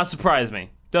does not surprise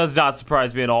me. Does not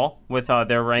surprise me at all with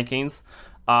their rankings.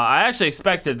 I actually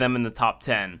expected them in the top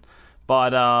 10.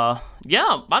 But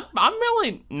yeah, I'm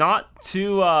really not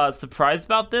too surprised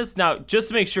about this. Now, just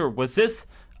to make sure, was this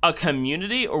a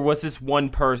community or was this one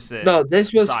person? No,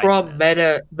 this was from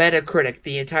this? Metacritic,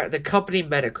 the company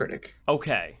Metacritic.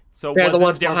 Okay, so They're the wasn't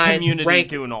ones their behind community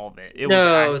doing all of it?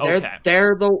 No, okay.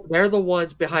 they're the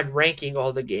ones behind ranking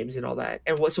all the games and all that.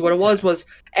 And so what it was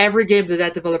every game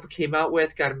that developer came out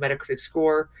with got a Metacritic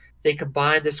score. They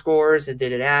combined the scores and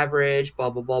did an average, blah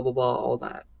blah blah blah blah, all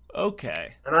that.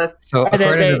 Okay. So And then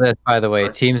according to this, by the way,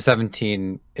 Team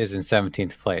 17 is in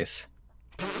 17th place.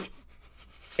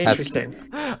 Interesting.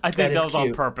 I think that was on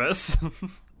cute. purpose.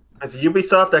 At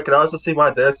Ubisoft, I could also see why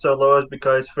they're so low is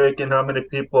because freaking how many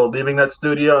people are leaving that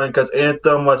studio and because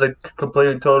Anthem was a complete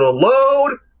and total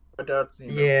load. But that's,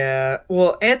 Yeah.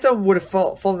 Well, Anthem would have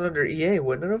fallen under EA,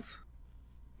 wouldn't it have?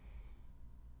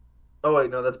 Oh wait,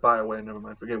 no, that's BioWare. Never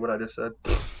mind. Forget what I just said.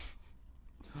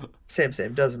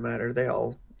 Same. Doesn't matter. They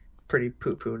all pretty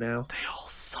poo-poo now. They all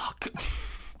suck.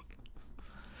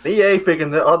 EA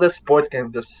freaking all this sports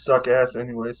games just suck ass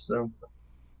anyways. So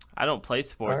I don't play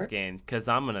sports games because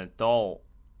I'm an adult.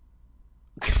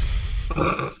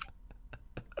 Couldn't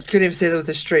even say that with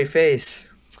a straight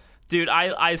face. Dude,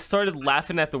 I started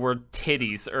laughing at the word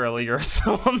titties earlier,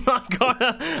 so I'm not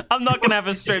gonna have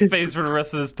a straight face for the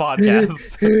rest of this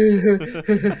podcast.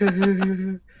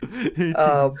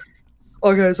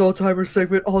 Oh, guys, all-timer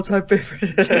segment, all-time favorite.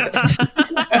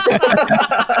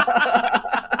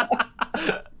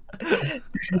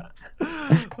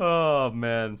 Oh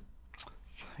man,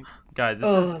 guys, this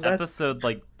is episode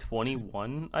like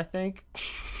 21, I think.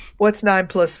 What's 9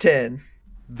 plus 10?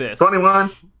 This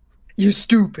 21. You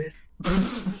stupid.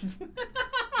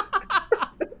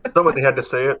 Somebody had to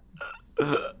say it.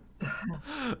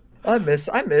 I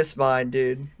miss Vine,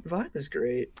 dude. Vine is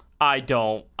great. I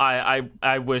don't.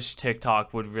 I wish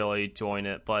TikTok would really join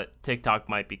it, but TikTok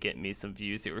might be getting me some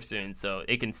views here soon, so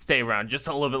it can stay around just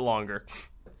a little bit longer.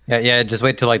 Yeah. Just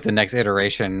wait till like the next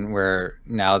iteration where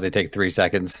now they take 3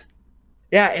 seconds.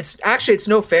 Yeah, it's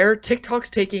no fair.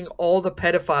 TikTok's taking all the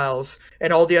pedophiles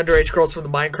and all the underage girls from the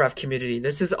Minecraft community.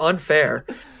 This is unfair.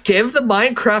 Give the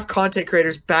Minecraft content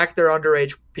creators back their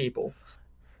underage people.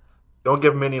 Don't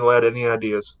give Mini Lad any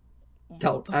ideas.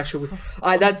 Don't actually.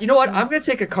 You know what? I'm going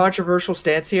to take a controversial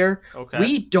stance here. Okay.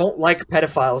 We don't like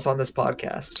pedophiles on this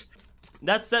podcast.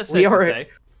 That's safe We to are- say.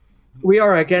 We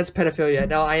are against pedophilia.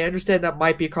 Now, I understand that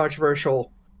might be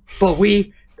controversial, but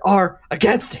we are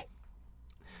against it.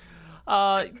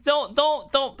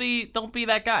 Don't be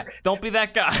that guy. Don't be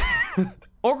that guy.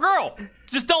 Or girl.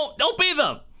 Just don't be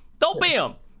them. Don't be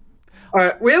them. All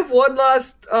right, we have one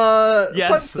last fun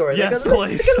Yes, story. yes, They're gonna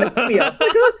please. look me up. They're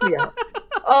gonna look me up.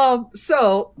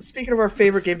 So speaking of our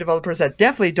favorite game developers that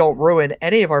definitely don't ruin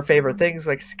any of our favorite things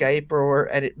like Skype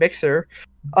or Edit Mixer.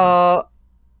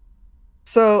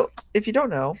 So if you don't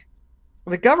know,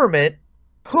 the government,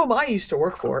 whom I used to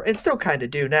work for and still kind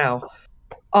of do now,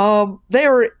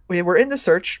 we were in the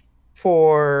search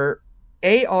for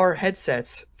AR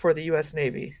headsets for the U.S.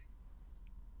 Navy.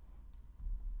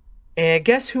 And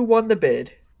guess who won the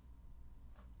bid?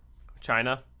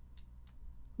 China.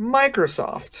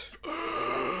 Microsoft.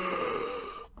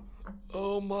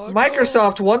 Oh my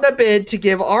Microsoft won the bid to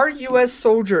give our U.S.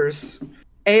 soldiers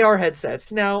AR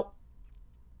headsets. Now,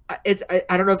 I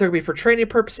don't know if they're going to be for training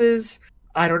purposes.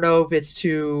 I don't know if it's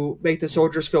to make the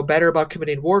soldiers feel better about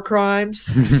committing war crimes.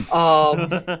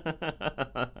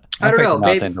 I don't know.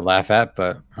 Maybe, Nothing to laugh at,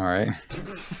 but all right.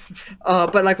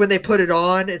 but like when they put it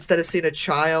on, instead of seeing a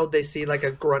child, they see like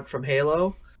a grunt from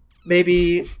Halo.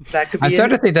 Maybe that could be. I'm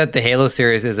starting to think that the Halo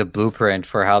series is a blueprint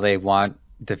for how they want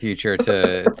the future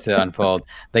to unfold.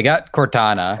 They got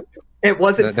Cortana. It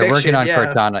wasn't. They're working on yeah.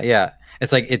 Cortana. Yeah,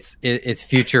 it's like it's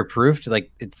future proofed. Like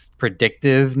it's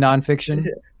predictive nonfiction.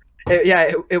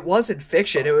 It wasn't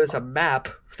fiction. It was a map.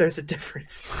 There's a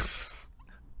difference.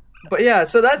 But yeah,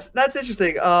 so that's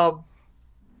interesting.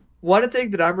 One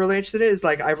thing that I'm really interested in is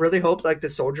like I really hope like the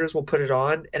soldiers will put it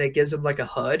on and it gives them like a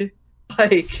HUD,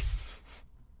 like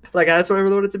that's what I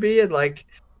really want it to be. And like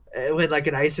when like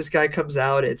an ISIS guy comes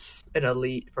out, it's an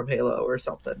elite from Halo or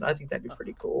something. I think that'd be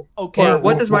pretty cool. Okay. Or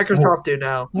what does Microsoft do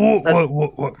now?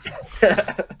 What?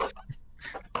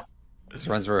 Just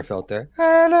runs for a filter.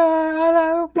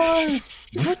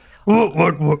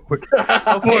 What?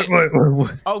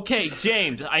 Okay,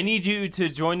 James, I need you to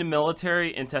join the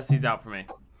military and test these out for me.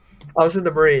 I was in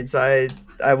the Marines. I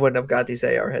wouldn't have got these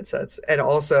AR headsets, and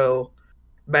also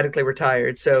medically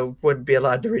retired, so wouldn't be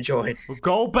allowed to rejoin.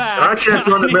 Go back. I can't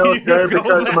join the military Go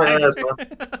because of my back. asthma.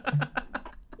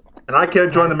 And I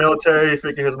can't join the military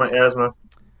because of my asthma.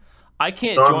 I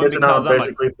can't So I'm join missing out because I'm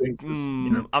basically things. You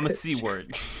know. I'm a C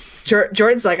word.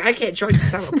 Jordan's like, I can't join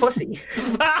because I'm a pussy.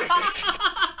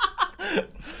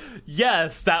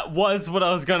 Yes, that was what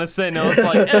I was gonna say. Now it's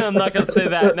like, I'm not gonna say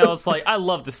that. Now it's like, I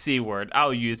love the C word.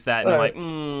 I'll use that. And I'm like,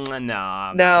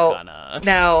 nah, I'm not gonna.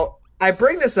 Now, I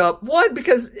bring this up, one,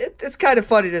 because it's kind of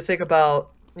funny to think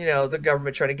about, you know, the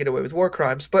government trying to get away with war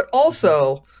crimes, but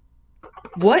also,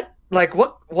 what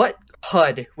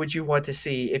HUD would you want to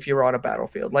see if you were on a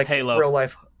battlefield? Like Halo. real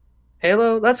life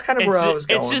Halo? That's kind of where I was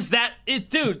going. It's just that,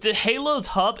 dude, the Halo's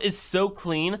hub is so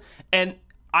clean, and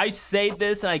I say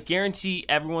this, and I guarantee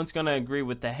everyone's gonna agree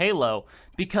with the Halo,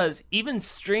 because even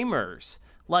streamers,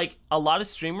 like a lot of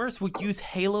streamers, would use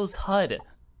Halo's HUD.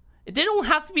 They don't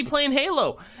have to be playing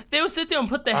Halo. They would sit there and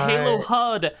put the Halo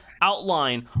HUD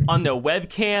outline on their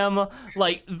webcam.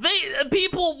 Like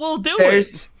people will do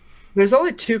it. There's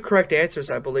only two correct answers,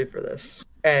 I believe, for this,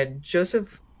 and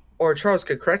Joseph or Charles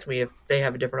could correct me if they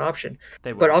have a different option.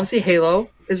 They will. But obviously, Halo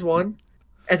is one,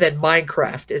 and then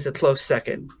Minecraft is a close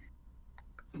second.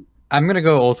 I'm gonna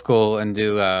go old school and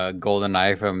do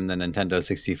GoldenEye from the Nintendo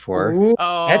 64. Ooh,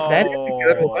 Oh, that is a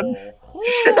good one.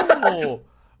 Ooh.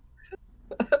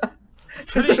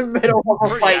 Just in the middle of a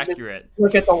Pretty fight, just accurate.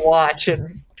 look at the watch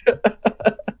and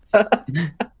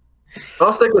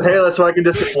I'll stick with Halo so I can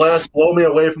just blow me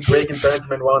away from Breaking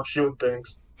Benjamin while I'm shooting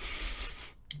things.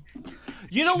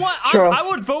 You know what? Charles, I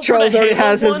would vote Charles for the already Halo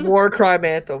has one. his war crime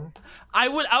anthem. I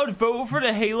would vote for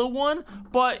the Halo one,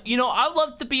 but you know, I'd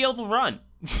love to be able to run.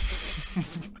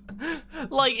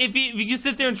 Like if you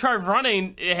sit there and try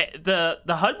running, the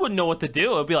HUD wouldn't know what to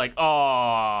do. It'd be like,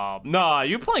 oh, nah,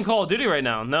 you're playing Call of Duty right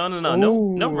now. No running,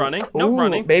 no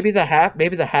running. Maybe the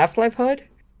Half-Life HUD.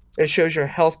 It shows your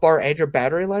health bar and your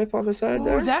battery life on the side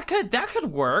there. Oh, that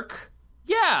could work.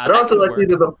 Yeah, I'd also like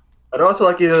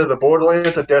either the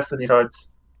Borderlands or Destiny HUDs.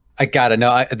 I gotta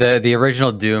know the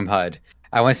original Doom HUD.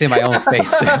 I want to see my own face.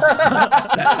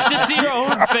 Just see your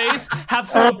own face. Have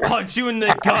someone punch you in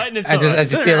the gut, and it's I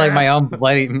just see like my own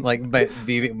bloody, like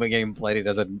getting bloody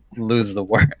doesn't lose the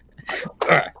word.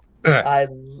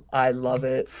 I love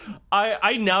it.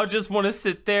 I now just want to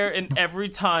sit there, and every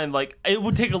time, like, it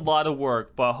would take a lot of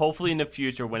work, but hopefully in the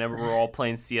future, whenever we're all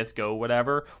playing CSGO,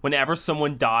 whatever, whenever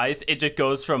someone dies, it just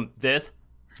goes from this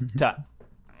to...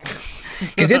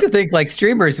 Because you have to think, like,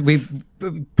 streamers, we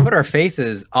put our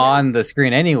faces on the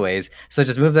screen anyways, so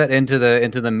just move that into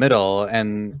the middle,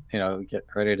 and get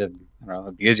ready to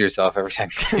abuse yourself every time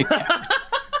you do that.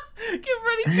 Get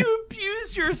ready to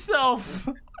abuse yourself.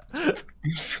 Oh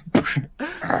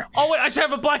wait, I should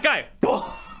have a black eye.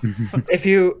 If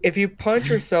you punch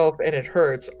yourself and it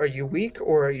hurts, are you weak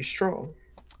or are you strong?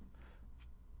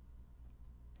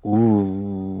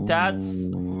 Ooh. That's...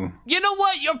 You know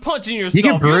what? You're punching yourself. You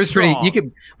can bruise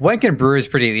one can bruise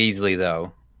pretty easily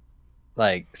though.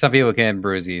 Like some people can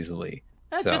bruise easily.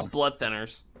 That's just blood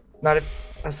thinners. Not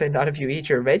if you eat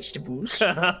your vegetables.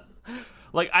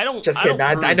 Like I don't. Just kidding.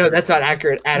 I know that's not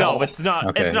accurate at all. No, it's not.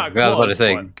 Okay. It's not. I was about to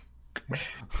say.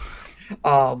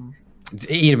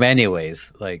 Eat them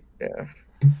anyways. Like. Yeah.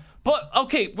 But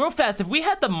okay, real fast. If we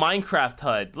had the Minecraft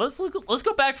HUD, let's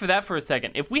go back for that for a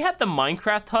second. If we had the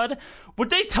Minecraft HUD, would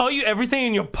they tell you everything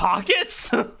in your pockets?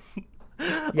 Yes.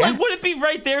 Like, would it be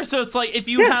right there? So it's like if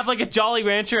you have like a Jolly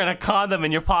Rancher and a condom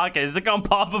in your pocket, is it gonna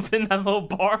pop up in that little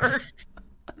bar?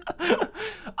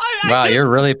 Wow, you're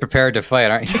really prepared to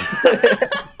fight, aren't you?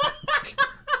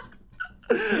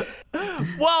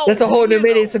 Well, that's a whole new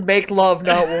meaning to make love,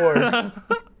 not war.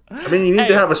 I mean, you need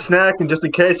to have a snack, and just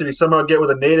in case if you somehow get with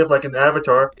a native like an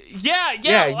Avatar.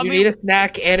 Yeah. You need a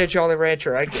snack and a Jolly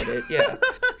Rancher. I get it. Yeah.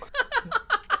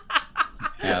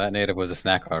 Yeah, that native was a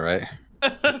snack, all right.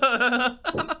 And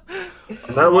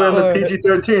that was the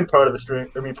PG-13 part of the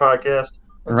podcast.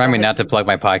 Remind me not to plug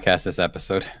my podcast this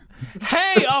episode.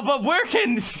 Hey, but where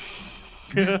can...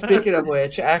 Speaking of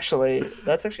which, actually,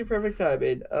 that's actually perfect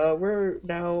timing. We're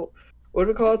now, what do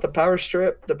we call it? The power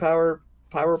strip, the power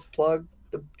plug,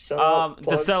 the sellout.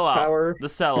 The sellout. Power. The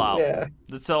sellout. Yeah.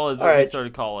 The sell is what we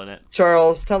started calling it.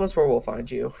 Charles, tell us where we'll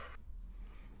find you.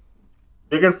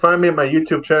 You can find me at my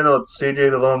YouTube channel at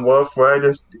CJ the Lone Wolf, where I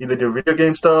just either do video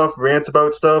game stuff, rants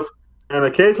about stuff, and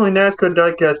occasionally NASCAR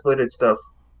diecast related stuff.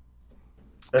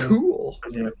 And, Cool.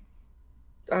 Yeah.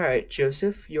 All right,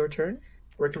 Joseph, your turn.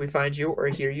 Where can we find you, or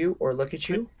hear you, or look at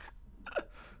you?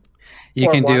 You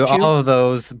Or can do watch you? all of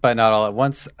those, but not all at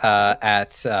once. At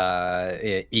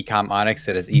Ecom Onyx,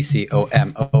 that is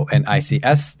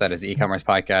ECOMONICS. That is the e-commerce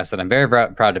podcast that I'm very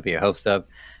proud to be a host of.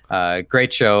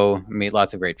 Great show, meet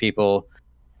lots of great people,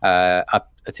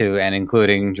 up to and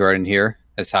including Jordan here.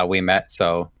 That's how we met.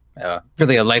 So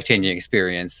really a life-changing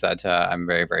experience that I'm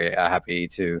very, very happy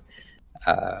to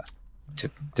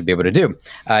be able to do.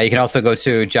 You can also go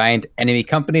to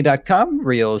giantenemycompany.com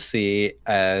where you'll see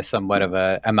somewhat of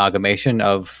an amalgamation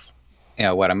of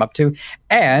what I'm up to.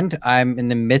 And I'm in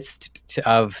the midst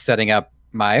of setting up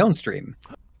my own stream.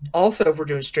 Also, if we're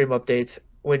doing stream updates,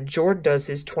 when Jordan does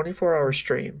his 24-hour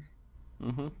stream,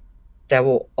 that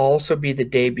will also be the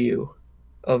debut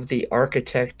of the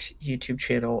Architect YouTube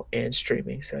channel and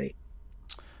streaming site.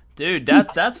 Dude,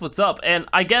 that's what's up. And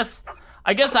I guess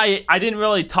I didn't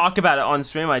really talk about it on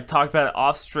stream. I talked about it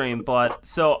off stream, but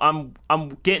so I'm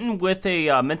getting with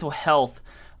a mental health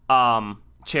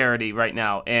charity right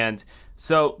now, and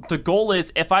so the goal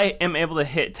is if I am able to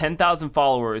hit 10,000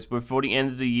 followers before the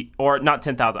end of the or not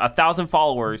 10,000, 1,000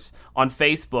 followers on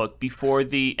Facebook before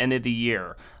the end of the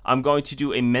year, I'm going to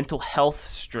do a mental health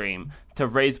stream to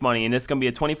raise money, and it's going to be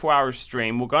a 24-hour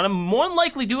stream. We're going to more than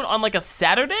likely do it on like a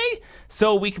Saturday,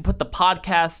 so we can put the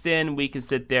podcast in, we can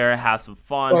sit there, have some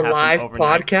fun, A have live some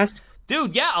overnight. podcast?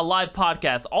 Dude, yeah, a live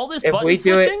podcast. All this If button we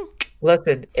do it- switching?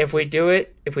 Listen, if we do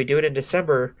it in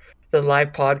December, the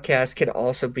live podcast can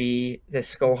also be the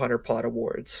Skull Hunter Pod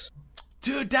Awards.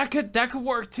 Dude, that could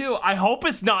work too. I hope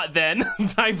it's not then.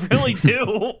 I really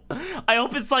do. I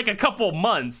hope it's like a couple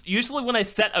months. Usually when I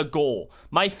set a goal,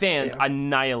 my fans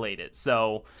annihilate it.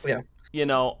 So, you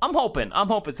know, I'm hoping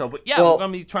so. But yeah, we're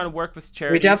going to be trying to work with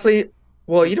charities. We definitely,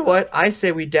 well, you know what? I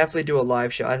say we definitely do a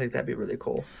live show. I think that'd be really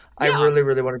cool. Yeah. I really,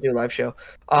 really want to do a live show.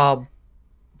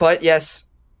 But yes,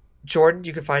 Jordan,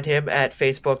 you can find him at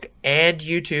Facebook and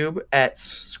YouTube at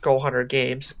Skull Hunter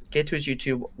Games. Get to his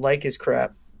YouTube, like his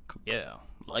crap. Yeah,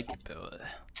 like it,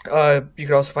 boy. You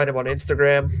can also find him on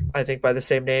Instagram, I think by the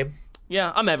same name.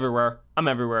 Yeah, I'm everywhere.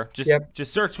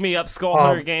 Just search me up, Skull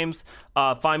Hunter Games.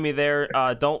 Find me there.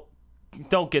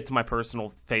 Don't get to my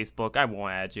personal Facebook. I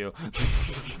won't add you.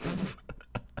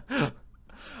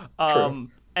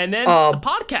 And then the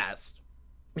podcast.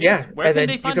 Yeah. Where can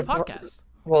they find the podcast?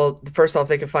 Well, first off,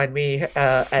 they can find me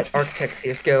at Architect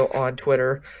CSGO on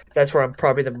Twitter. That's where I'm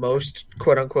probably the most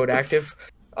quote-unquote active.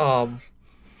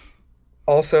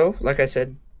 Also, like I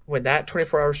said, when that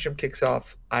 24-hour stream kicks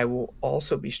off, I will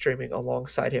also be streaming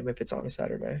alongside him if it's on a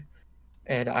Saturday.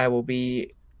 And I will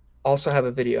also have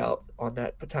a video out on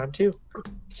that time too.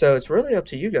 So it's really up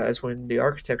to you guys when the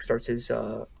Architect starts his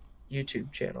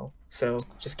YouTube channel. So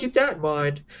just keep that in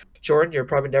mind. Jordan, you're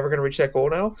probably never going to reach that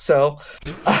goal now. So,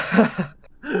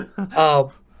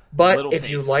 but if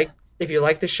you like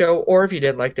the show, or if you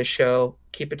didn't like the show,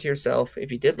 keep it to yourself. If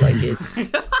you did like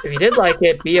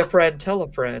it, be a friend, tell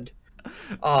a friend.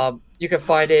 You can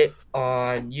find it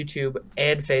on YouTube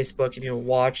and Facebook if you want to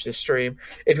watch the stream.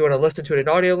 If you want to listen to it in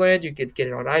audio land, you can get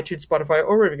it on iTunes, Spotify,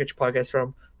 or wherever you get your podcast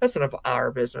from. That's none of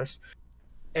our business.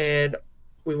 And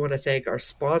we want to thank our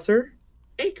sponsor,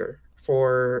 Anchor,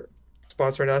 for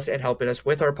sponsoring us and helping us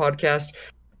with our podcast.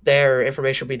 Their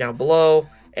information will be down below,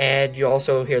 and you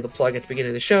also hear the plug at the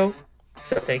beginning of the show.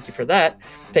 So thank you for that.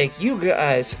 Thank you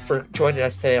guys for joining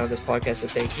us today on this podcast,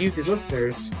 and thank you to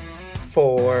listeners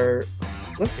for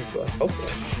listening to us,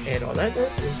 hopefully. And on that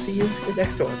note, we'll see you in the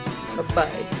next one.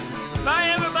 Bye-bye. Bye,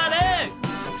 everybody!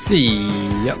 See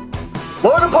ya.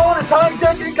 Lord upon a time,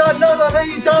 Denton got none on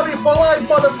AEW for life,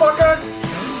 motherfucker!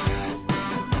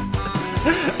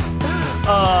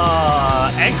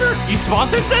 Anchor, you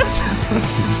sponsored this?